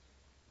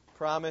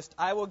 promised,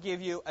 I will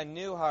give you a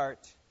new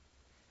heart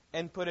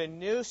and put a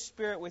new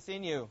spirit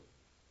within you.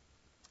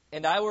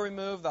 And I will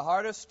remove the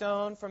heart of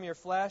stone from your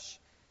flesh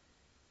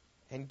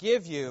and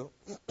give you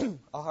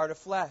a heart of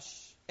flesh.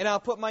 And I'll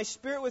put my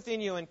spirit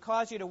within you and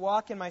cause you to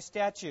walk in my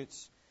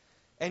statutes.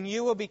 And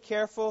you will be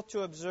careful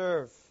to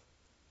observe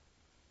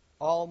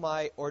all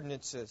my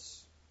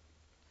ordinances.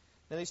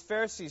 Now these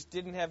Pharisees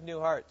didn't have new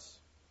hearts.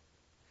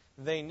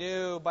 They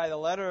knew by the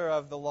letter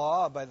of the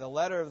law, by the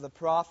letter of the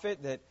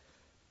prophet, that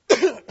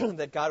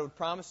that God would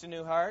promise a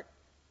new heart.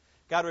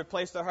 God would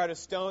replace the heart of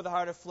stone with the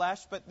heart of flesh.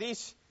 But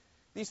these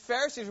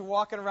Pharisees were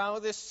walking around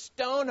with this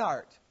stone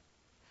heart.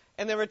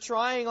 And they were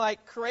trying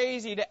like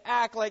crazy to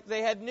act like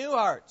they had new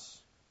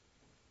hearts.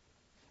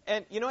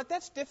 And you know what?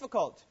 That's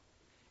difficult.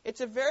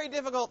 It's a very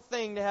difficult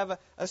thing to have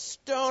a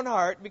stone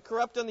heart, be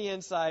corrupt on the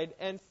inside,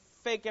 and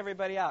fake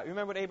everybody out. You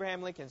remember what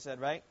Abraham Lincoln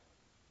said, right?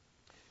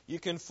 You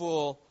can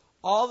fool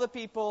all the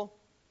people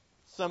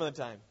some of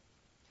the time.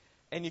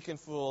 And you can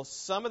fool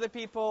some of the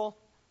people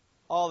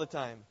all the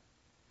time.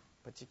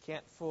 But you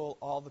can't fool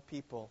all the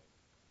people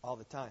all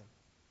the time.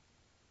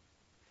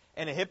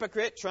 And a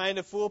hypocrite trying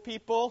to fool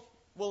people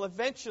will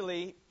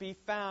eventually be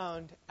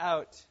found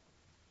out.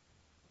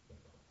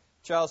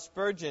 Charles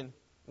Spurgeon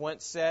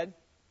once said,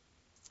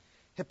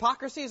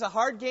 hypocrisy is a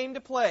hard game to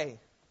play,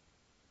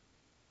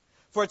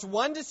 for it's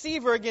one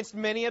deceiver against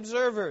many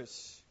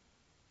observers.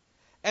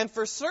 And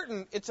for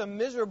certain, it's a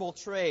miserable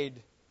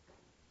trade,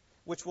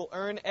 which will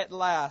earn at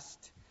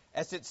last,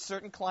 as its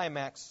certain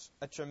climax,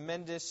 a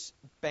tremendous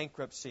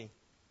bankruptcy.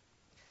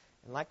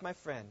 And like my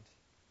friend,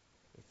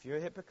 if you're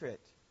a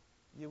hypocrite,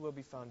 you will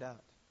be found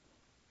out.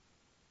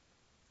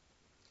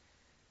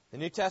 The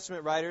New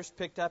Testament writers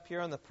picked up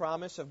here on the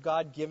promise of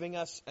God giving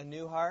us a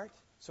new heart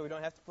so we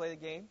don't have to play the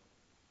game.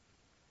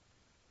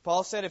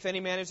 Paul said, if any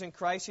man is in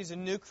Christ, he's a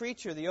new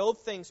creature. The old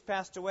things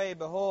passed away.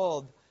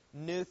 Behold,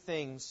 new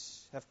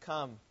things have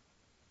come.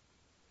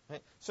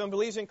 Right? So when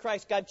believes in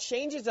Christ, God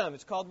changes them.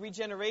 It's called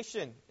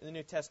regeneration in the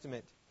New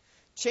Testament.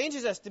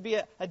 Changes us to be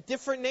a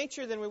different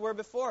nature than we were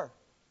before.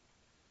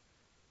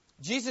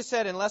 Jesus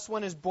said, unless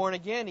one is born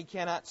again, he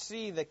cannot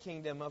see the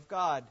kingdom of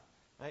God.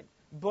 Right?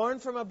 Born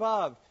from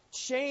above,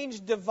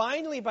 changed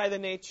divinely by the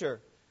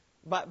nature,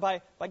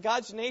 by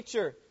God's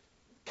nature,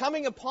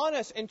 coming upon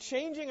us and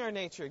changing our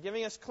nature,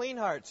 giving us clean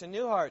hearts and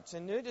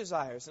new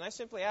desires. And I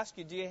simply ask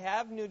you, do you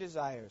have new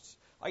desires?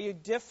 Are you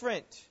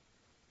different?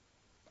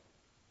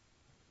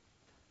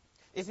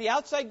 Is the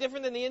outside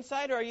different than the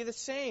inside, or are you the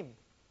same?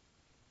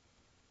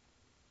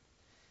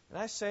 And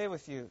I say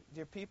with you,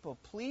 dear people,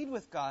 plead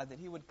with God that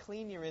he would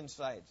clean your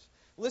insides.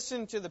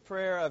 Listen to the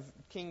prayer of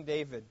King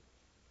David.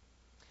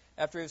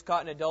 After he was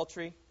caught in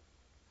adultery,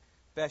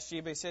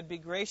 Bathsheba said, be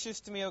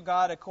gracious to me, O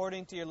God,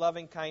 according to your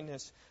loving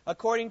kindness.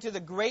 According to the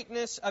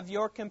greatness of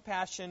your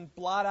compassion,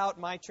 blot out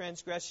my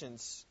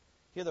transgressions.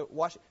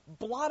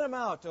 Blot them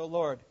out, O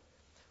Lord.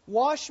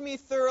 Wash me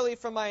thoroughly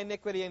from my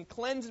iniquity and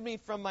cleanse me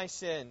from my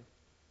sin.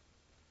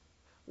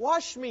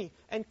 Wash me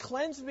and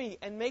cleanse me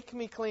and make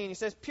me clean. He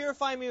says,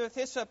 purify me with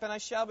hyssop and I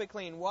shall be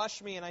clean.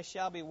 Wash me and I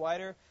shall be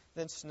whiter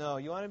than snow.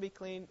 You want to be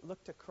clean?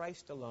 Look to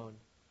Christ alone.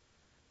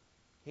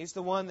 He's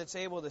the one that's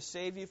able to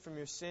save you from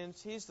your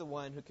sins. He's the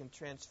one who can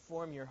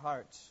transform your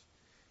hearts.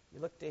 You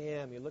look to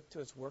him. You look to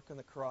his work on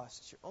the cross.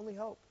 It's your only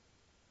hope.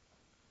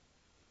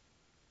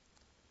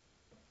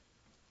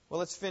 Well,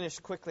 let's finish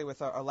quickly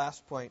with our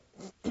last point.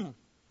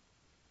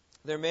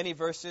 There are many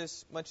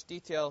verses, much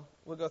detail.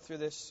 We'll go through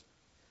this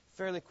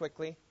fairly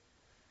quickly.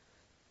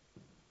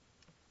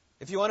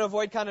 If you want to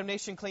avoid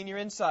condemnation, clean your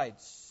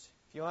insides.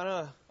 If you want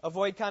to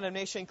avoid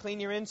condemnation, clean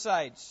your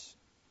insides.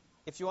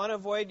 If you want to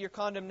avoid your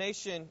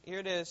condemnation, here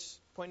it is,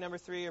 point number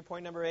 3 or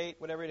point number 8,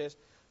 whatever it is.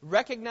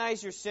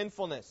 Recognize your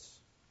sinfulness.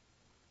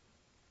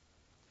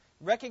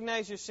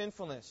 Recognize your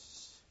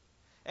sinfulness.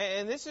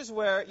 And this is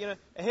where,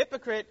 a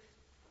hypocrite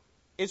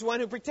is one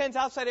who pretends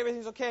outside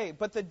everything's okay.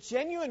 But the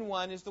genuine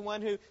one is the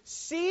one who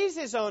sees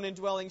his own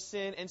indwelling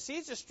sin and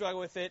sees the struggle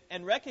with it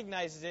and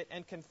recognizes it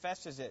and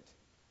confesses it.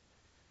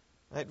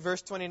 Right,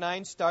 verse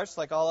 29 starts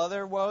like all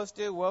other woes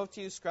do. Woe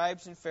to you,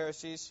 scribes and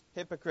Pharisees,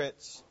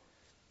 hypocrites.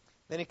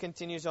 Then he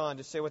continues on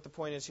to say what the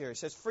point is here. He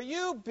says, for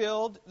you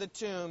build the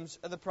tombs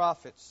of the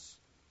prophets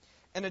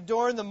and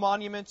adorn the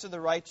monuments of the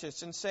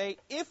righteous and say,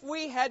 if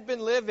we had been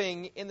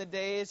living in the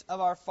days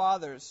of our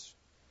fathers,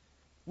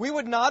 we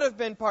would not have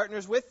been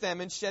partners with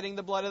them in shedding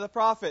the blood of the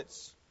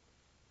prophets.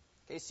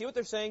 Okay, see what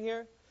they're saying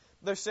here?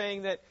 They're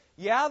saying that,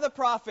 the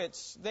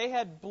prophets, they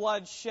had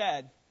blood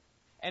shed,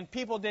 and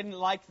people didn't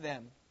like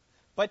them.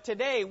 But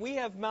today, we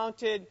have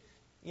mounted,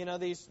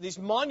 these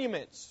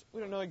monuments.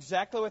 We don't know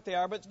exactly what they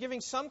are, but it's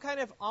giving some kind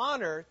of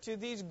honor to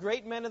these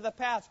great men of the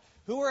past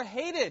who were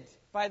hated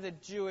by the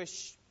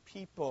Jewish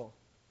people.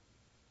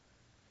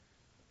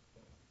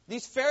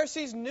 These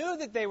Pharisees knew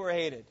that they were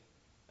hated.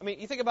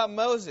 You think about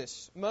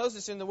Moses.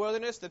 Moses in the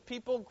wilderness, the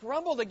people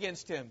grumbled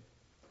against him.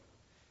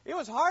 It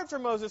was hard for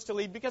Moses to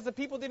lead because the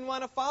people didn't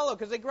want to follow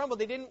because they grumbled.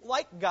 They didn't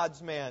like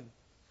God's man.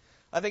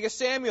 I think of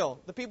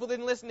Samuel. The people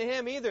didn't listen to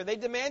him either. They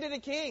demanded a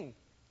king,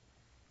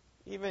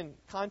 even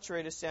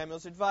contrary to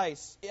Samuel's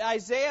advice.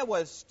 Isaiah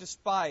was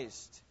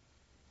despised.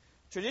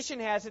 Tradition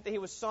has it that he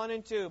was sawn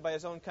in two by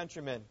his own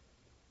countrymen.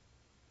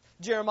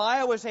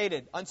 Jeremiah was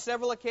hated. On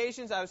several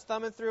occasions, I was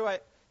thumbing through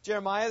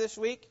Jeremiah this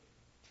week.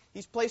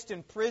 He's placed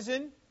in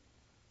prison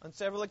on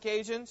several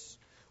occasions.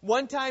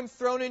 One time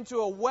thrown into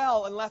a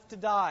well and left to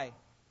die.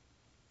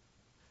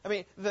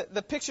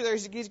 The picture there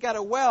is he's got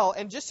a well,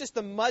 and just as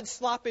the mud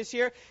slop is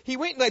here, he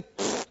went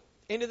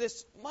into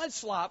this mud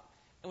slop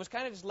and was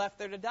kind of just left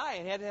there to die.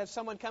 And he had to have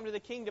someone come to the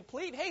king to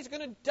plead, hey, he's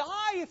going to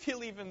die if you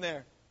leave him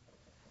there.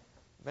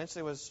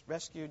 Eventually was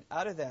rescued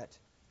out of that.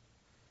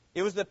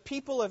 It was the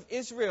people of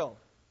Israel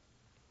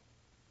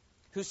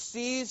who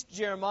seized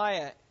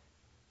Jeremiah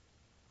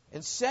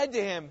and said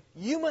to him,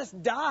 you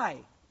must die.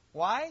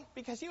 Why?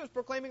 Because he was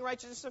proclaiming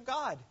righteousness of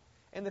God.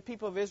 And the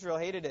people of Israel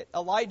hated it.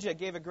 Elijah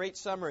gave a great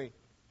summary.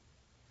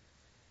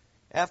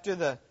 After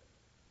the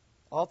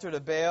altar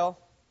to Baal,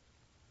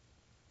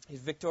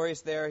 he's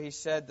victorious there. He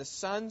said, the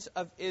sons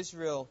of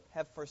Israel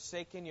have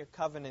forsaken your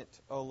covenant,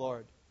 O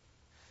Lord.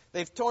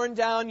 They've torn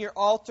down your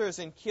altars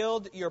and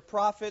killed your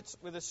prophets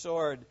with a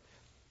sword.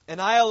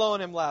 And I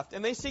alone am left.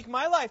 And they seek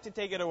my life to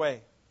take it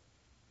away.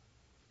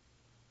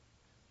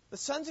 The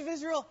sons of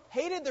Israel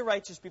hated the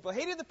righteous people,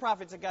 hated the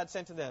prophets that God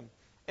sent to them.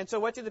 And so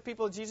what did the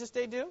people of Jesus'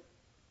 day do?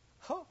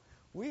 Oh,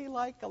 we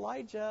like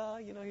Elijah.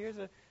 Here's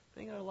a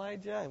thing of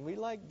Elijah. And we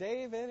like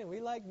David. And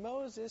we like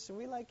Moses. And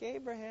we like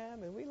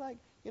Abraham. And we like,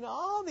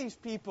 all these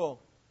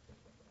people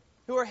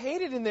who were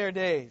hated in their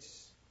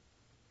days.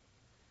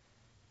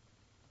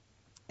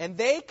 And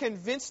they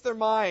convinced their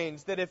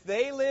minds that if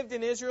they lived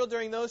in Israel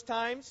during those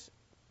times,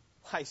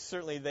 why,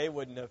 certainly they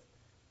wouldn't have,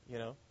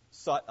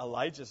 sought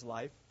Elijah's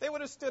life. They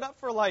would have stood up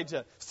for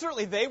Elijah.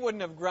 Certainly they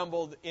wouldn't have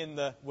grumbled in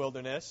the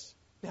wilderness.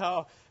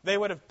 No, they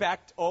would have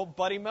backed old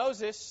buddy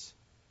Moses.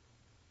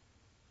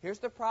 Here's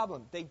the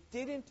problem. They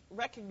didn't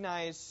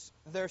recognize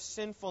their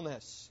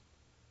sinfulness.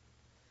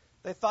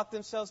 They thought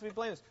themselves to be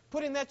blameless.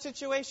 Put in that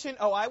situation,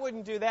 I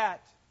wouldn't do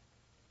that.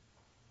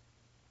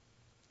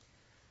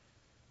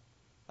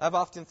 I've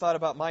often thought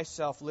about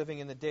myself living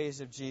in the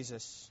days of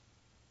Jesus.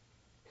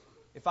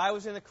 If I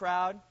was in the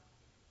crowd,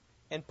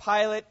 and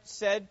Pilate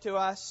said to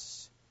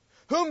us,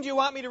 whom do you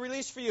want me to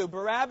release for you,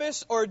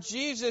 Barabbas or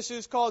Jesus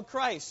who's called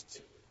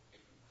Christ?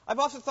 I've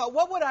often thought,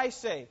 what would I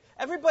say?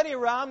 Everybody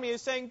around me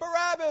is saying,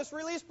 Barabbas,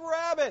 release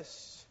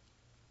Barabbas.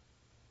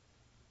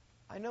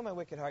 I know my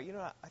wicked heart.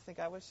 What I think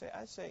I would say?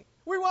 I'd say,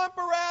 we want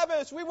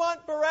Barabbas, we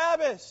want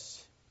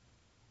Barabbas.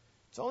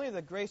 It's only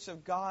the grace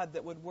of God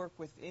that would work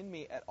within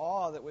me at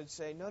all that would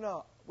say,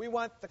 no, we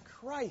want the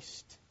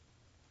Christ.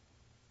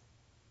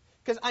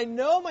 Because I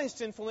know my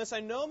sinfulness,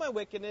 I know my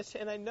wickedness,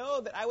 and I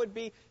know that I would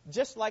be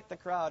just like the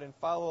crowd and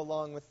follow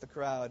along with the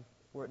crowd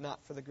were it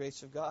not for the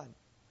grace of God.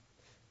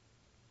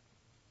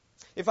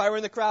 If I were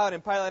in the crowd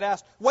and Pilate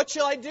asked, what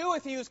shall I do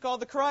with he who's called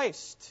the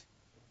Christ?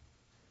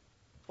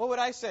 What would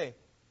I say?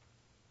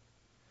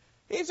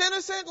 He's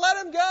innocent,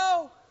 let him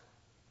go.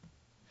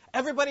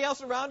 Everybody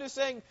else around is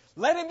saying,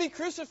 let him be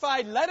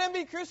crucified, let him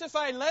be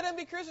crucified, let him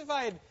be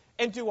crucified.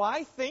 And do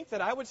I think that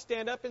I would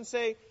stand up and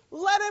say,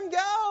 let him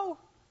go?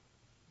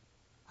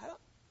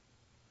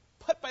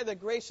 But by the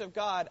grace of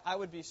God, I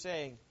would be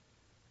saying,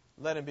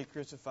 let him be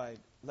crucified,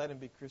 let him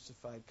be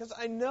crucified. Because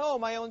I know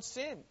my own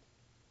sin.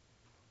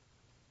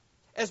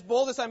 As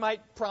bold as I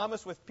might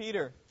promise with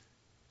Peter,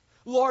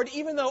 Lord,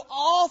 even though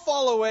all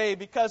fall away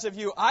because of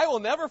you, I will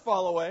never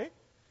fall away.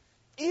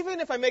 even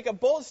if I make a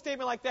bold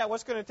statement like that,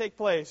 what's going to take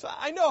place?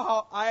 I know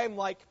how I'm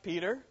like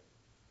Peter.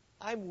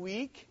 I'm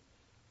weak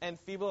and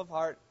feeble of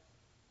heart,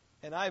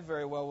 and I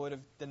very well would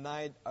have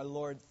denied our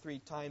Lord 3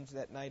 times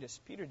that night as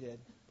Peter did.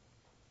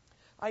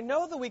 I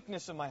know the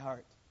weakness of my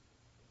heart.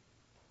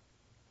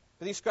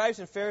 But these scribes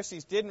and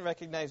Pharisees didn't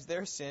recognize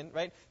their sin,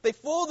 right? They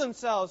fooled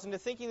themselves into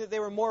thinking that they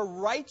were more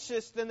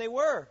righteous than they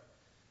were.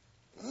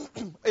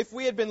 If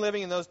we had been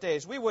living in those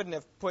days, we wouldn't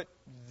have put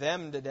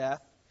them to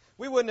death.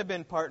 We wouldn't have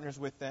been partners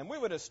with them. We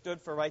would have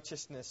stood for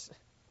righteousness.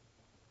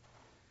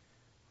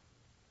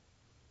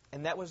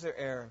 And that was their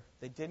error.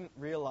 They didn't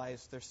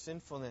realize their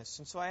sinfulness.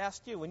 And so I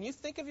ask you, when you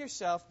think of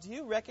yourself, do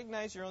you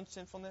recognize your own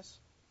sinfulness?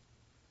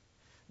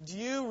 Do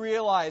you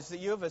realize that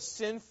you have a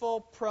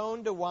sinful,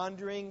 prone to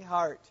wandering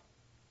heart?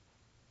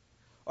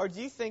 Or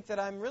do you think that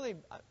I'm really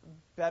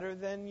better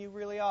than you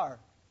really are?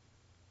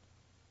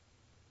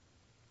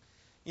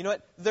 You know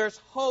what? There's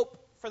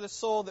hope for the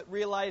soul that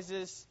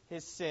realizes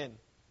his sin.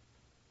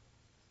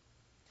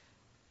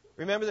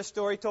 Remember the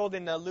story told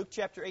in Luke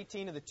chapter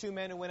 18 of the 2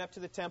 men who went up to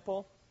the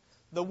temple?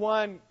 The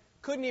one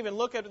couldn't even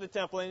look up to the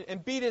temple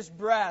and beat his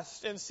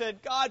breast and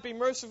said, God, be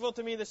merciful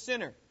to me, the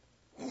sinner.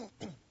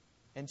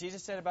 And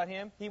Jesus said about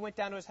him, he went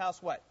down to his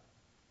house what?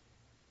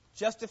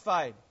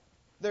 Justified.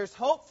 There's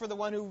hope for the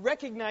one who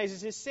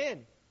recognizes his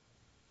sin.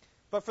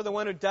 But for the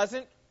one who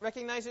doesn't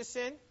recognize his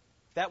sin,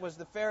 that was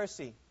the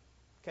Pharisee,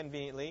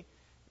 conveniently.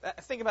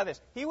 Think about this.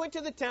 He went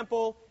to the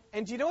temple,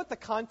 and do you know what the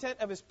content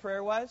of his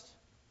prayer was?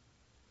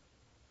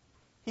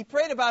 He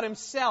prayed about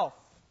himself.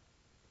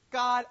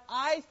 God,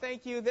 I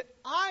thank you that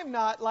I'm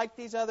not like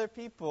these other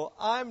people.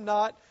 I'm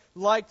not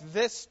like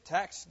this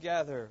tax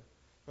gatherer,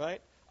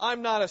 right?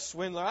 I'm not a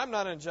swindler. I'm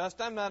not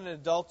unjust. I'm not an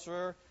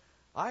adulterer.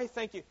 I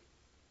thank you.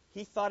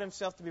 He thought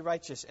himself to be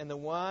righteous. And the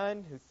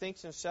one who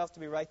thinks himself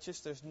to be righteous,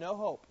 there's no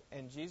hope.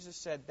 And Jesus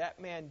said that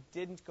man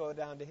didn't go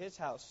down to his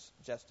house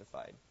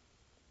justified.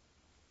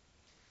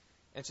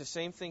 And it's the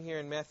same thing here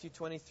in Matthew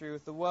 23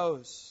 with the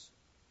woes.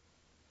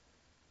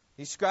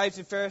 These scribes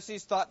and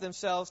Pharisees thought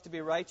themselves to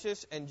be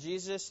righteous, and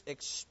Jesus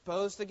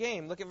exposed the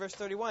game. Look at verse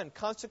 31.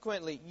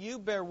 Consequently, you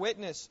bear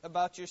witness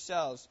about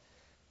yourselves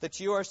that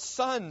you are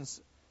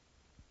sons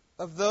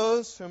of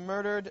those who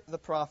murdered the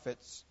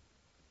prophets.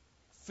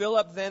 Fill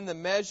up then the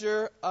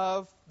measure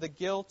of the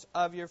guilt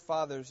of your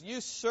fathers.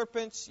 You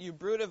serpents, you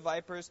brood of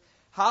vipers,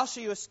 how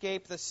shall you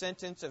escape the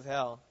sentence of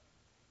hell?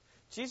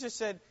 Jesus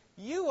said,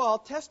 you all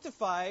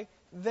testify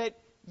that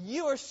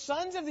you are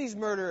sons of these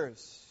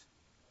murderers.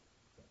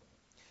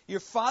 Your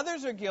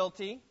fathers are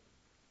guilty,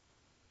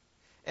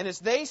 and as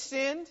they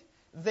sinned,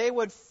 they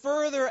would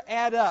further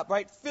add up,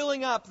 right?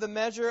 Filling up the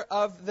measure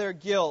of their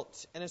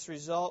guilt, and as a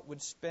result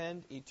would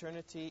spend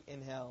eternity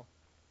in hell.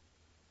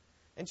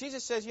 And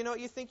Jesus says, you know,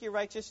 you think you're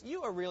righteous?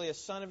 You are really a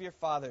son of your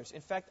fathers.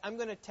 In fact, I'm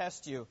going to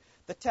test you.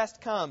 The test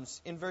comes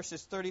in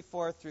verses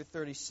 34 through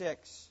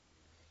 36.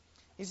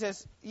 He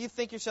says, you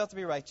think yourself to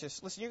be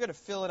righteous. Listen, you're going to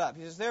fill it up.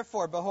 He says,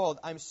 therefore, behold,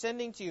 I'm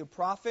sending to you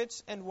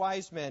prophets and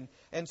wise men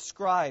and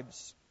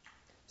scribes.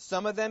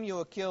 Some of them you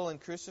will kill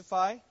and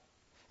crucify,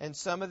 and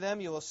some of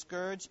them you will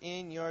scourge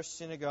in your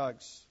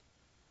synagogues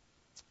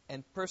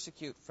and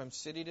persecute from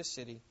city to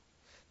city,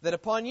 that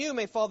upon you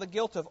may fall the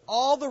guilt of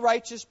all the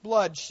righteous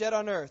blood shed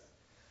on earth,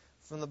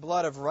 from the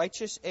blood of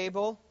righteous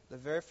Abel, the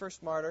very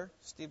first martyr,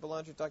 Steve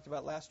Belanger talked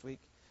about last week,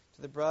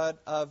 to the blood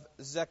of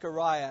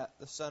Zechariah,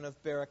 the son of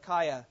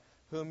Berechiah,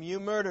 whom you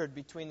murdered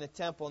between the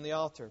temple and the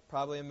altar,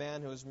 probably a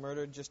man who was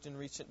murdered just in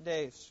recent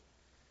days.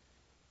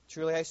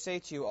 Truly I say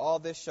to you, all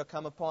this shall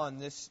come upon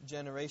this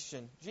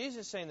generation.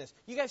 Jesus is saying this.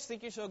 You guys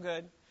think you're so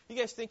good? You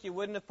guys think you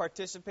wouldn't have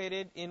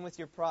participated in with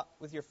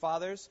your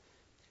fathers?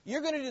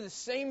 You're going to do the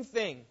same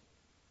thing.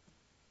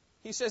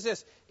 He says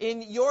this,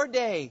 in your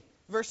day,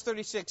 verse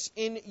 36,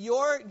 in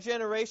your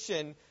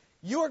generation,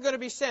 you are going to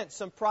be sent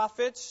some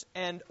prophets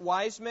and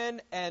wise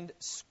men and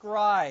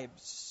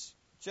scribes,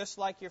 just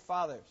like your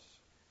fathers.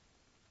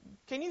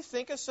 Can you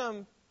think of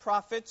some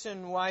prophets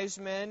and wise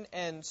men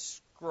and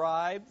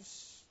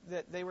scribes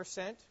that they were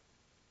sent?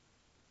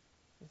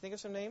 You think of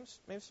some names?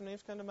 Maybe some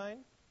names come to mind?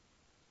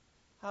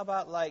 How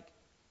about like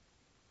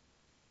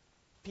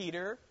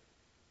Peter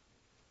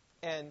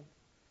and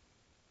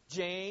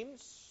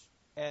James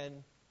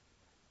and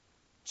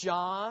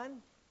John?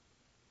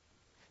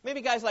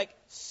 Maybe guys like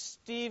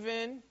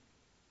Stephen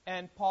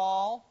and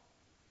Paul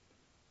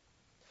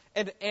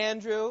and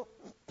Andrew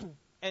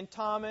and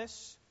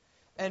Thomas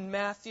and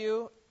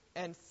Matthew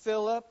and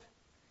Philip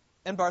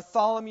and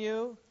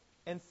Bartholomew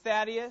and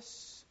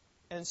Thaddeus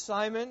and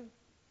Simon.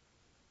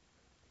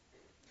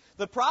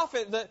 The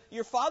prophet,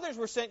 your fathers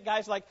were sent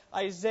guys like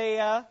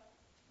Isaiah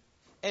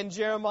and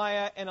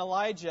Jeremiah and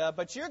Elijah,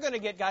 but you're going to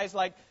get guys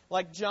like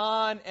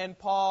John and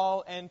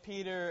Paul and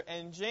Peter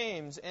and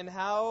James. And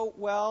how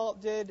well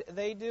did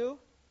they do?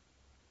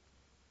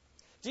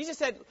 Jesus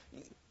said,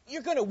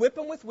 you're going to whip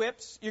them with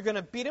whips, you're going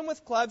to beat them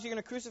with clubs, you're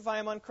going to crucify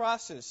them on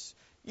crosses.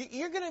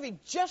 You're going to be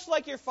just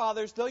like your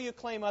fathers, though you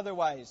claim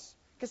otherwise.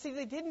 Because, see,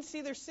 they didn't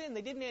see their sin.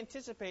 They didn't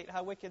anticipate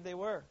how wicked they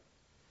were.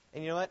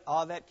 And you know what?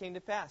 All that came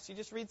to pass. You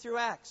just read through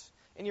Acts.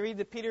 and you read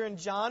that Peter and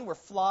John were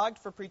flogged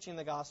for preaching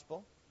the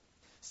gospel.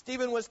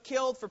 Stephen was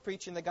killed for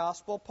preaching the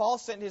gospel. Paul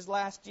spent his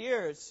last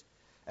years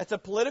as a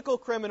political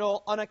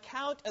criminal on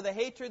account of the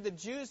hatred the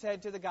Jews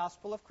had to the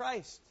gospel of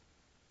Christ.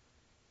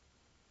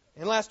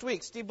 And last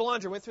week, Steve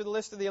Belanger went through the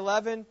list of the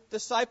 11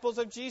 disciples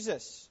of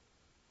Jesus.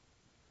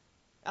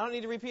 I don't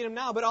need to repeat them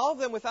now, but all of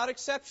them, without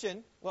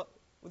exception, well,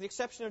 with the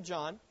exception of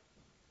John,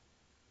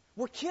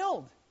 were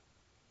killed.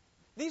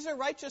 These are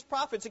righteous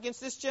prophets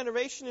against this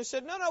generation who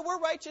said, no, we're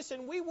righteous,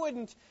 and we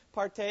wouldn't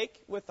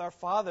partake with our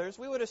fathers.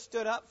 We would have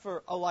stood up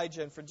for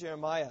Elijah and for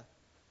Jeremiah.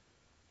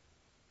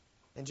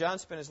 And John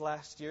spent his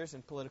last years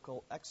in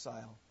political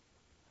exile,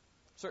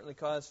 certainly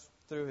caused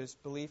through his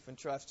belief and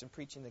trust in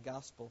preaching the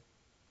gospel.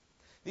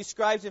 These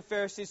scribes and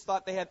Pharisees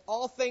thought they had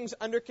all things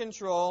under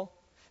control.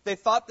 They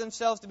thought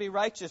themselves to be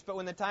righteous, but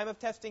when the time of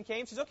testing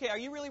came, says, okay, are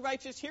you really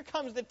righteous? Here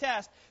comes the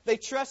test. They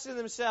trusted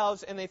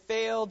themselves, and they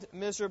failed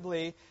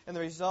miserably. And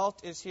the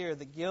result is here,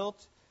 the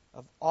guilt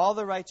of all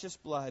the righteous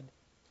blood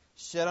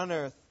shed on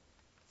earth,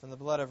 from the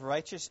blood of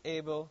righteous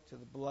Abel to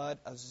the blood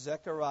of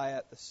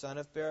Zechariah, the son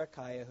of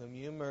Berechiah, whom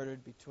you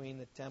murdered between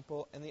the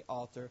temple and the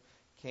altar,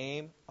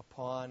 came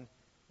upon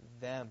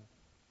them.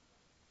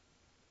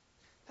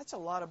 That's a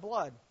lot of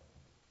blood.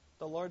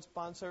 The Lord's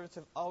bondservants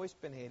have always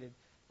been hated,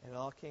 and it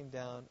all came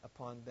down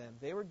upon them.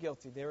 They were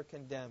guilty. They were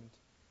condemned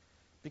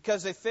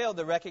because they failed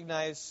to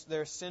recognize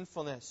their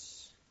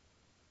sinfulness.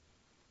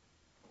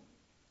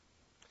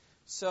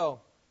 So,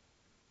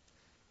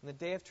 when the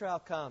day of trial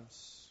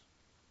comes,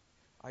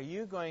 are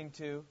you going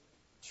to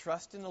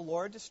trust in the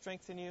Lord to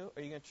strengthen you, or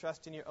are you going to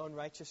trust in your own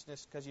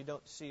righteousness because you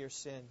don't see your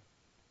sin?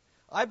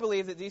 I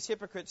believe that these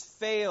hypocrites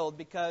failed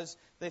because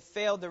they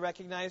failed to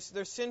recognize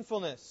their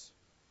sinfulness.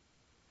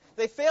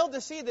 They failed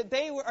to see that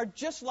they are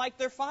just like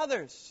their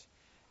fathers.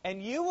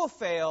 And you will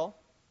fail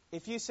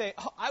if you say,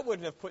 oh, I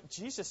wouldn't have put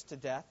Jesus to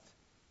death.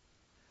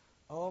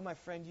 Oh, my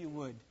friend, you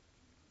would.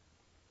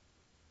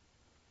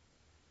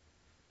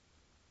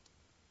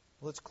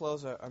 Let's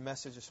close our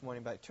message this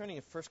morning by turning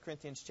to 1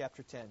 Corinthians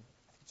chapter 10.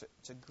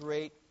 It's a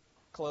great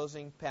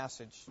closing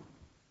passage.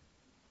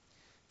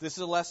 This is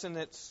a lesson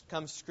that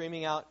comes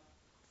screaming out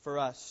for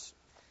us.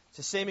 It's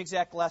the same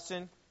exact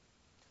lesson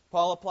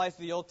Paul applies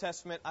to the Old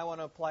Testament. I want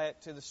to apply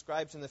it to the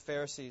scribes and the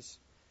Pharisees.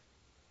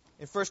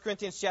 In 1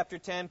 Corinthians chapter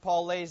 10,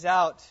 Paul lays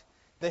out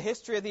the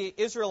history of the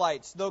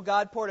Israelites. Though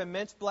God poured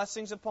immense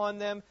blessings upon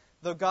them,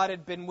 though God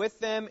had been with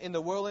them in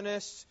the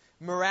wilderness,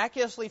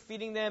 miraculously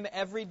feeding them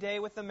every day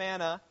with the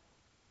manna,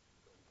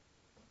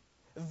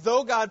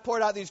 though God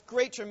poured out these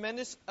great,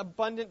 tremendous,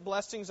 abundant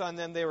blessings on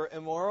them, they were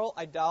immoral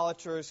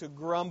idolaters who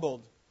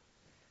grumbled.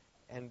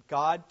 And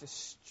God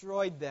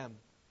destroyed them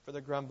for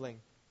their grumbling.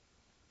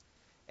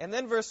 And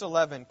then verse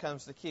 11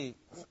 comes the key.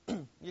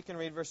 You can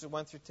read verses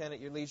 1 through 10 at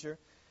your leisure.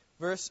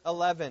 Verse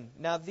 11.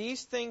 Now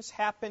these things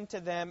happened to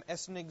them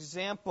as an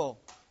example,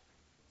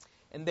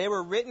 and they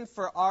were written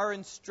for our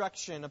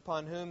instruction,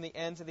 upon whom the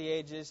ends of the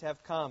ages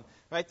have come.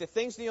 Right? The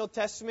things in the Old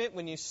Testament,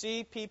 when you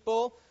see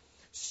people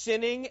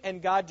sinning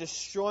and God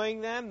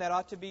destroying them, that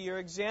ought to be your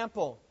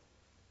example,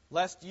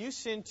 lest you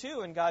sin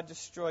too and God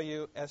destroy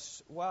you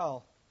as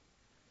well.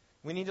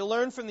 We need to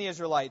learn from the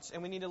Israelites,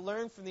 and we need to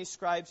learn from these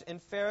scribes and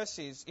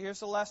Pharisees. Here's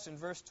the lesson,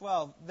 verse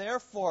 12.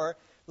 Therefore,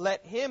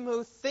 let him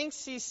who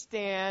thinks he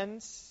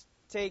stands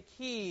take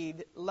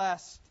heed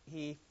lest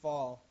he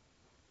fall.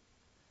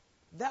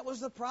 That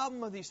was the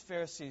problem of these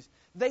Pharisees.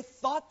 They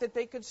thought that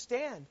they could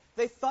stand.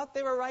 They thought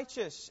they were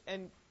righteous.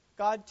 And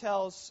God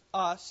tells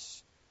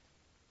us,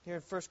 here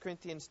in 1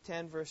 Corinthians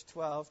 10, verse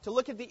 12, to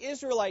look at the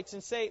Israelites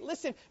and say,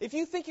 listen, if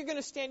you think you're going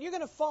to stand, you're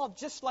going to fall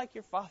just like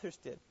your fathers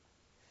did.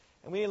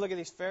 And we need to look at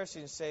these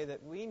Pharisees and say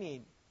that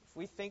if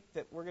we think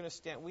that we're going to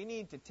stand, we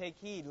need to take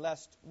heed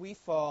lest we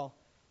fall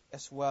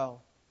as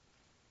well.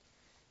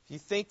 If you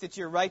think that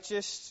you're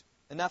righteous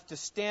enough to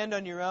stand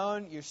on your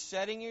own, you're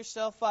setting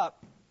yourself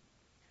up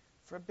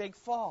for a big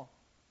fall.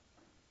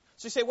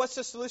 So you say, what's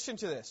the solution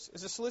to this?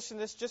 Is the solution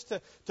to this just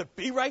to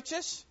be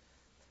righteous?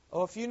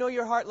 Oh, if you know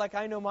your heart like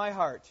I know my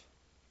heart,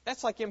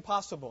 that's like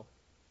impossible.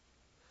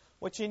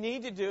 What you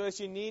need to do is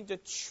you need to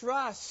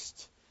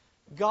trust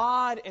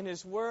God and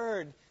His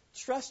Word.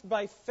 Trust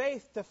by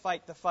faith to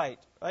fight the fight.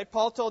 Right?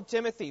 Paul told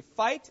Timothy,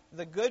 fight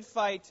the good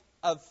fight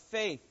of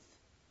faith.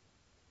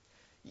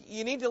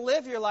 You need to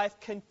live your life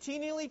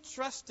continually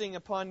trusting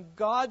upon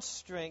God's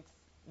strength,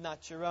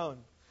 not your own.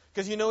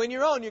 Because you know in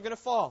your own you're going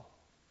to fall.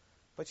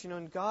 But you know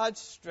in God's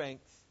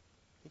strength,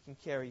 He can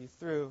carry you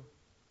through.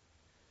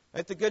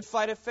 Right? The good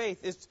fight of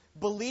faith is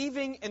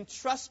believing and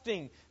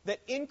trusting that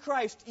in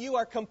Christ you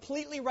are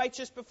completely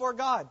righteous before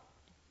God.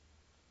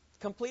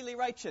 Completely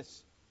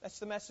righteous. That's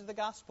the message of the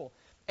gospel.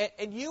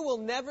 And you will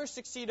never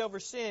succeed over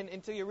sin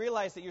until you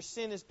realize that your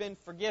sin has been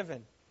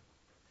forgiven.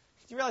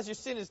 You realize your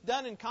sin is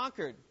done and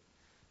conquered.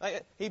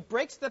 Right? He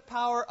breaks the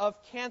power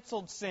of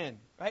canceled sin.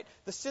 Right?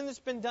 The sin that's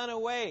been done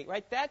away.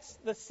 Right? That's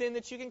the sin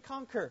that you can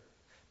conquer.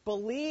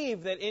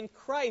 Believe that in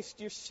Christ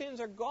your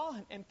sins are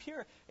gone and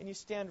pure, and you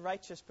stand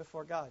righteous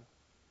before God.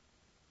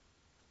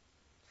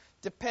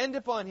 Depend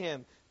upon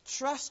Him.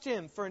 Trust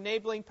Him for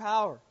enabling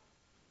power.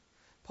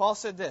 Paul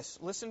said this.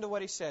 Listen to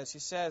what he says. He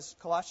says,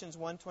 Colossians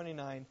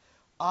 1:29,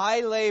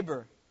 I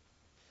labor,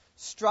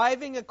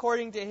 striving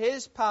according to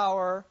His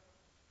power,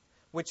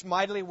 which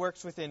mightily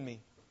works within me.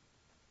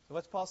 So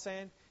what's Paul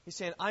saying? He's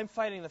saying, I'm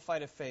fighting the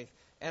fight of faith,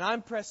 and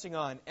I'm pressing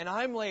on, and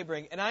I'm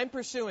laboring, and I'm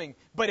pursuing.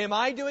 But am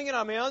I doing it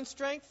on my own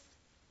strength?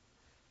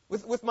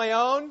 With my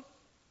own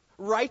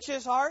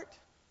righteous heart?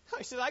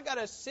 He says, I got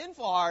a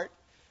sinful heart,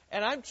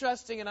 and I'm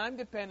trusting and I'm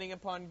depending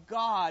upon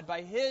God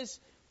by His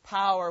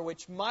power,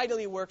 which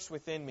mightily works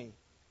within me.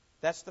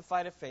 That's the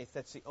fight of faith.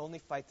 That's the only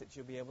fight that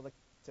you'll be able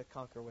to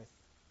conquer with.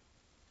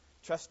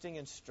 Trusting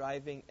and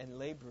striving and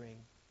laboring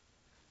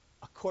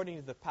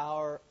according to the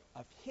power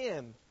of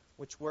Him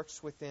which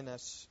works within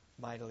us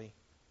mightily.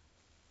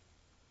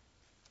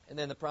 And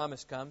then the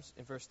promise comes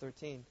in verse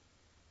 13.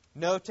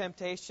 No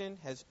temptation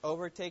has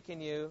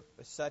overtaken you,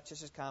 but such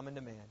as is common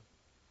to man.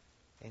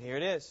 And here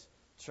it is,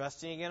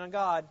 trusting again on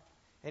God.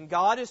 And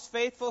God is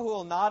faithful, who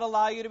will not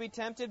allow you to be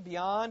tempted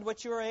beyond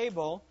what you are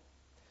able,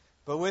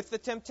 but with the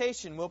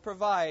temptation will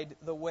provide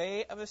the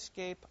way of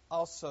escape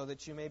also,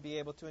 that you may be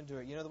able to endure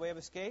it. You know the way of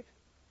escape?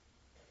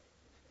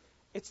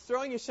 It's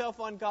throwing yourself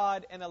on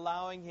God and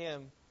allowing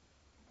Him,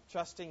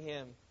 trusting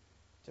Him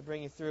to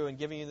bring you through and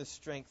giving you the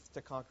strength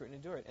to conquer it and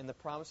endure it. And the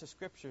promise of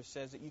Scripture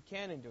says that you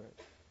can endure it.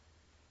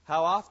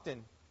 How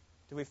often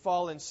do we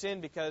fall in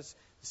sin because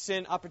the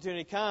sin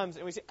opportunity comes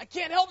and we say, I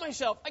can't help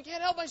myself. I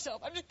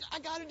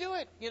got to do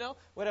it.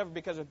 Whatever,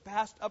 because of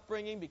past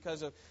upbringing,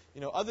 because of,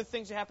 other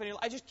things that happen in your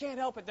life. I just can't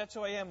help it. That's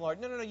who I am, Lord.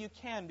 No, you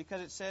can,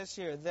 because it says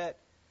here that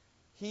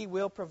He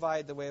will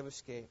provide the way of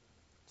escape.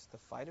 It's the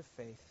fight of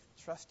faith.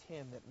 Trust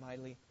Him that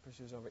mightily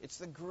pursues over. It's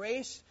the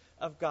grace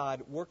of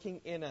God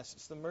working in us.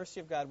 It's the mercy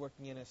of God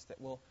working in us that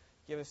will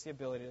give us the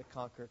ability to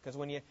conquer. Because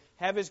when you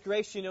have His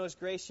grace, you know His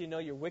grace, you know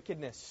your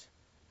wickedness.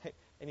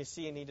 And you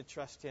see you need to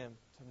trust Him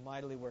to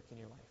mightily work in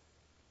your life.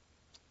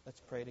 Let's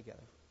pray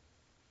together.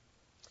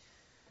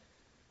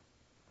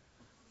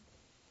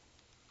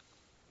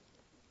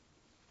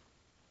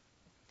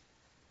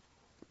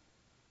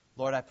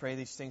 Lord, I pray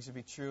these things would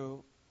be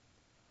true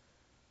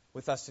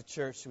with us at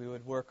church. We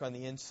would work on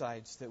the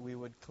insides, that we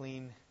would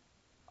clean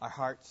our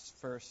hearts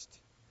first,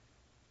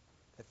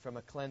 that from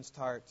a cleansed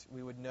heart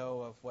we would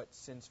know of what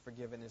sins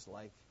forgiven is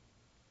like,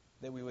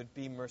 that we would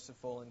be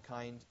merciful and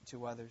kind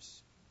to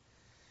others,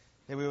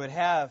 that we would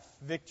have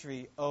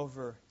victory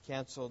over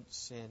canceled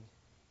sin.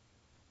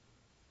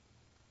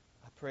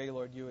 I pray,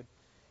 Lord, you'd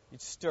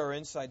stir our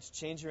insides,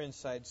 change our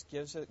insides,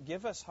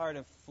 give us heart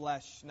of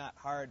flesh, not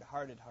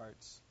hard-hearted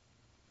hearts.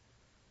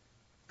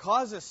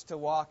 Cause us to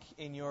walk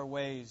in your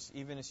ways,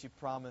 even as you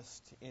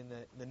promised in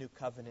the new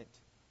covenant.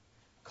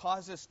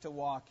 Cause us to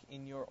walk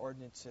in your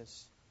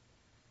ordinances.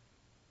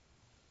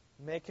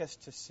 Make us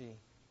to see.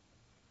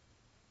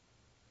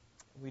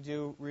 We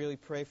do really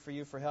pray for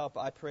you for help.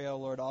 I pray, O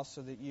Lord,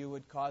 also that you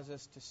would cause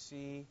us to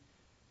see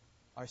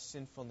our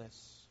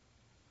sinfulness.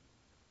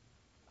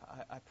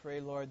 I pray,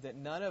 Lord, that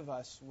none of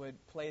us would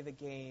play the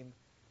game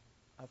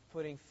of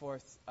putting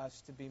forth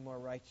us to be more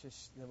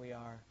righteous than we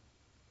are.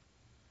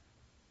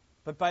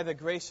 But by the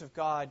grace of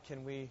God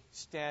can we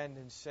stand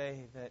and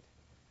say that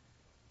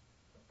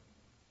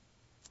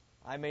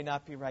I may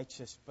not be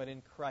righteous, but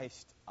in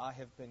Christ I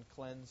have been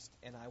cleansed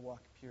and I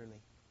walk purely.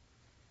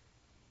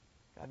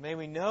 God, may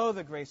we know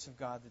the grace of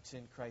God that's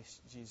in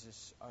Christ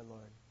Jesus our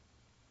Lord.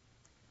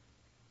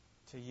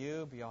 To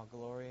you be all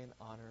glory and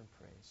honor and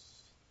praise.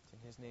 It's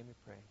in His name we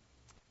pray.